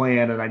of my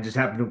plan. And I just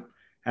happened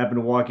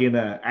to walk in.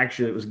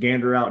 Actually, it was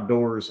Gander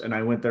Outdoors, and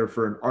I went there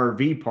for an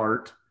RV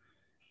part,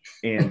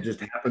 and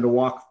just happened to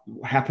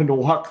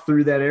walk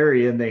through that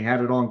area, and they had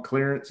it on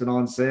clearance and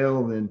on sale.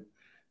 And then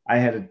I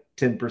had a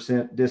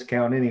 10%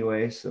 discount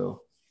anyway,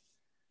 so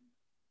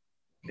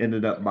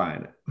ended up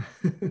buying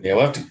it. Yeah,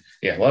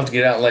 we'll have to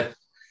get out and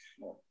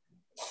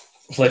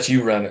let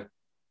you run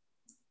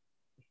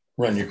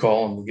your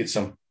call, and we'll get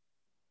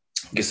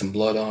some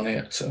blood on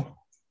it. So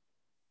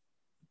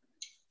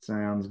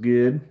Sounds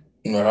good.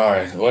 all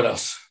right, what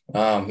else?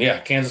 Yeah,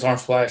 Kansas Arm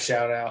Supply,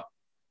 shout out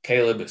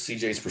Caleb at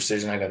CJ's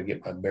Precision. I got to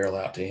get my barrel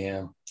out to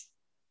him.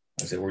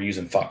 Like I said, we're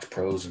using Fox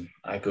Pros and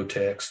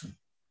Icotechs.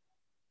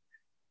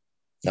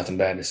 Nothing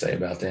bad to say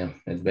about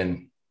them. It's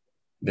been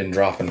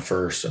dropping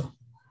first, so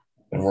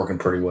been working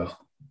pretty well.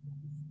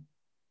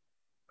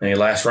 Any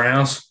last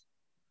rounds?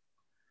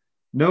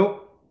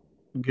 Nope.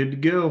 Good to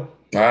go.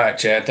 All right,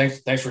 Chad.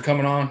 Thanks for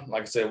coming on.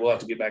 Like I said, we'll have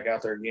to get back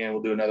out there again.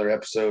 We'll do another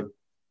episode.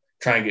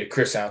 Try and get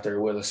Chris out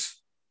there with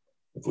us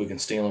if we can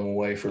steal him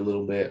away for a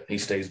little bit. He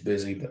stays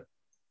busy, but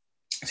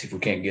see if we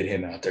can't get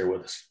him out there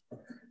with us.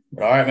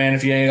 But all right, man.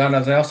 If you ain't got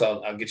nothing else,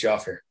 I'll get you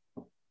off here.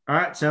 All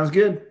right, sounds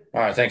good.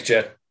 All right, thanks,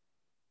 Chad.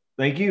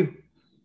 Thank you.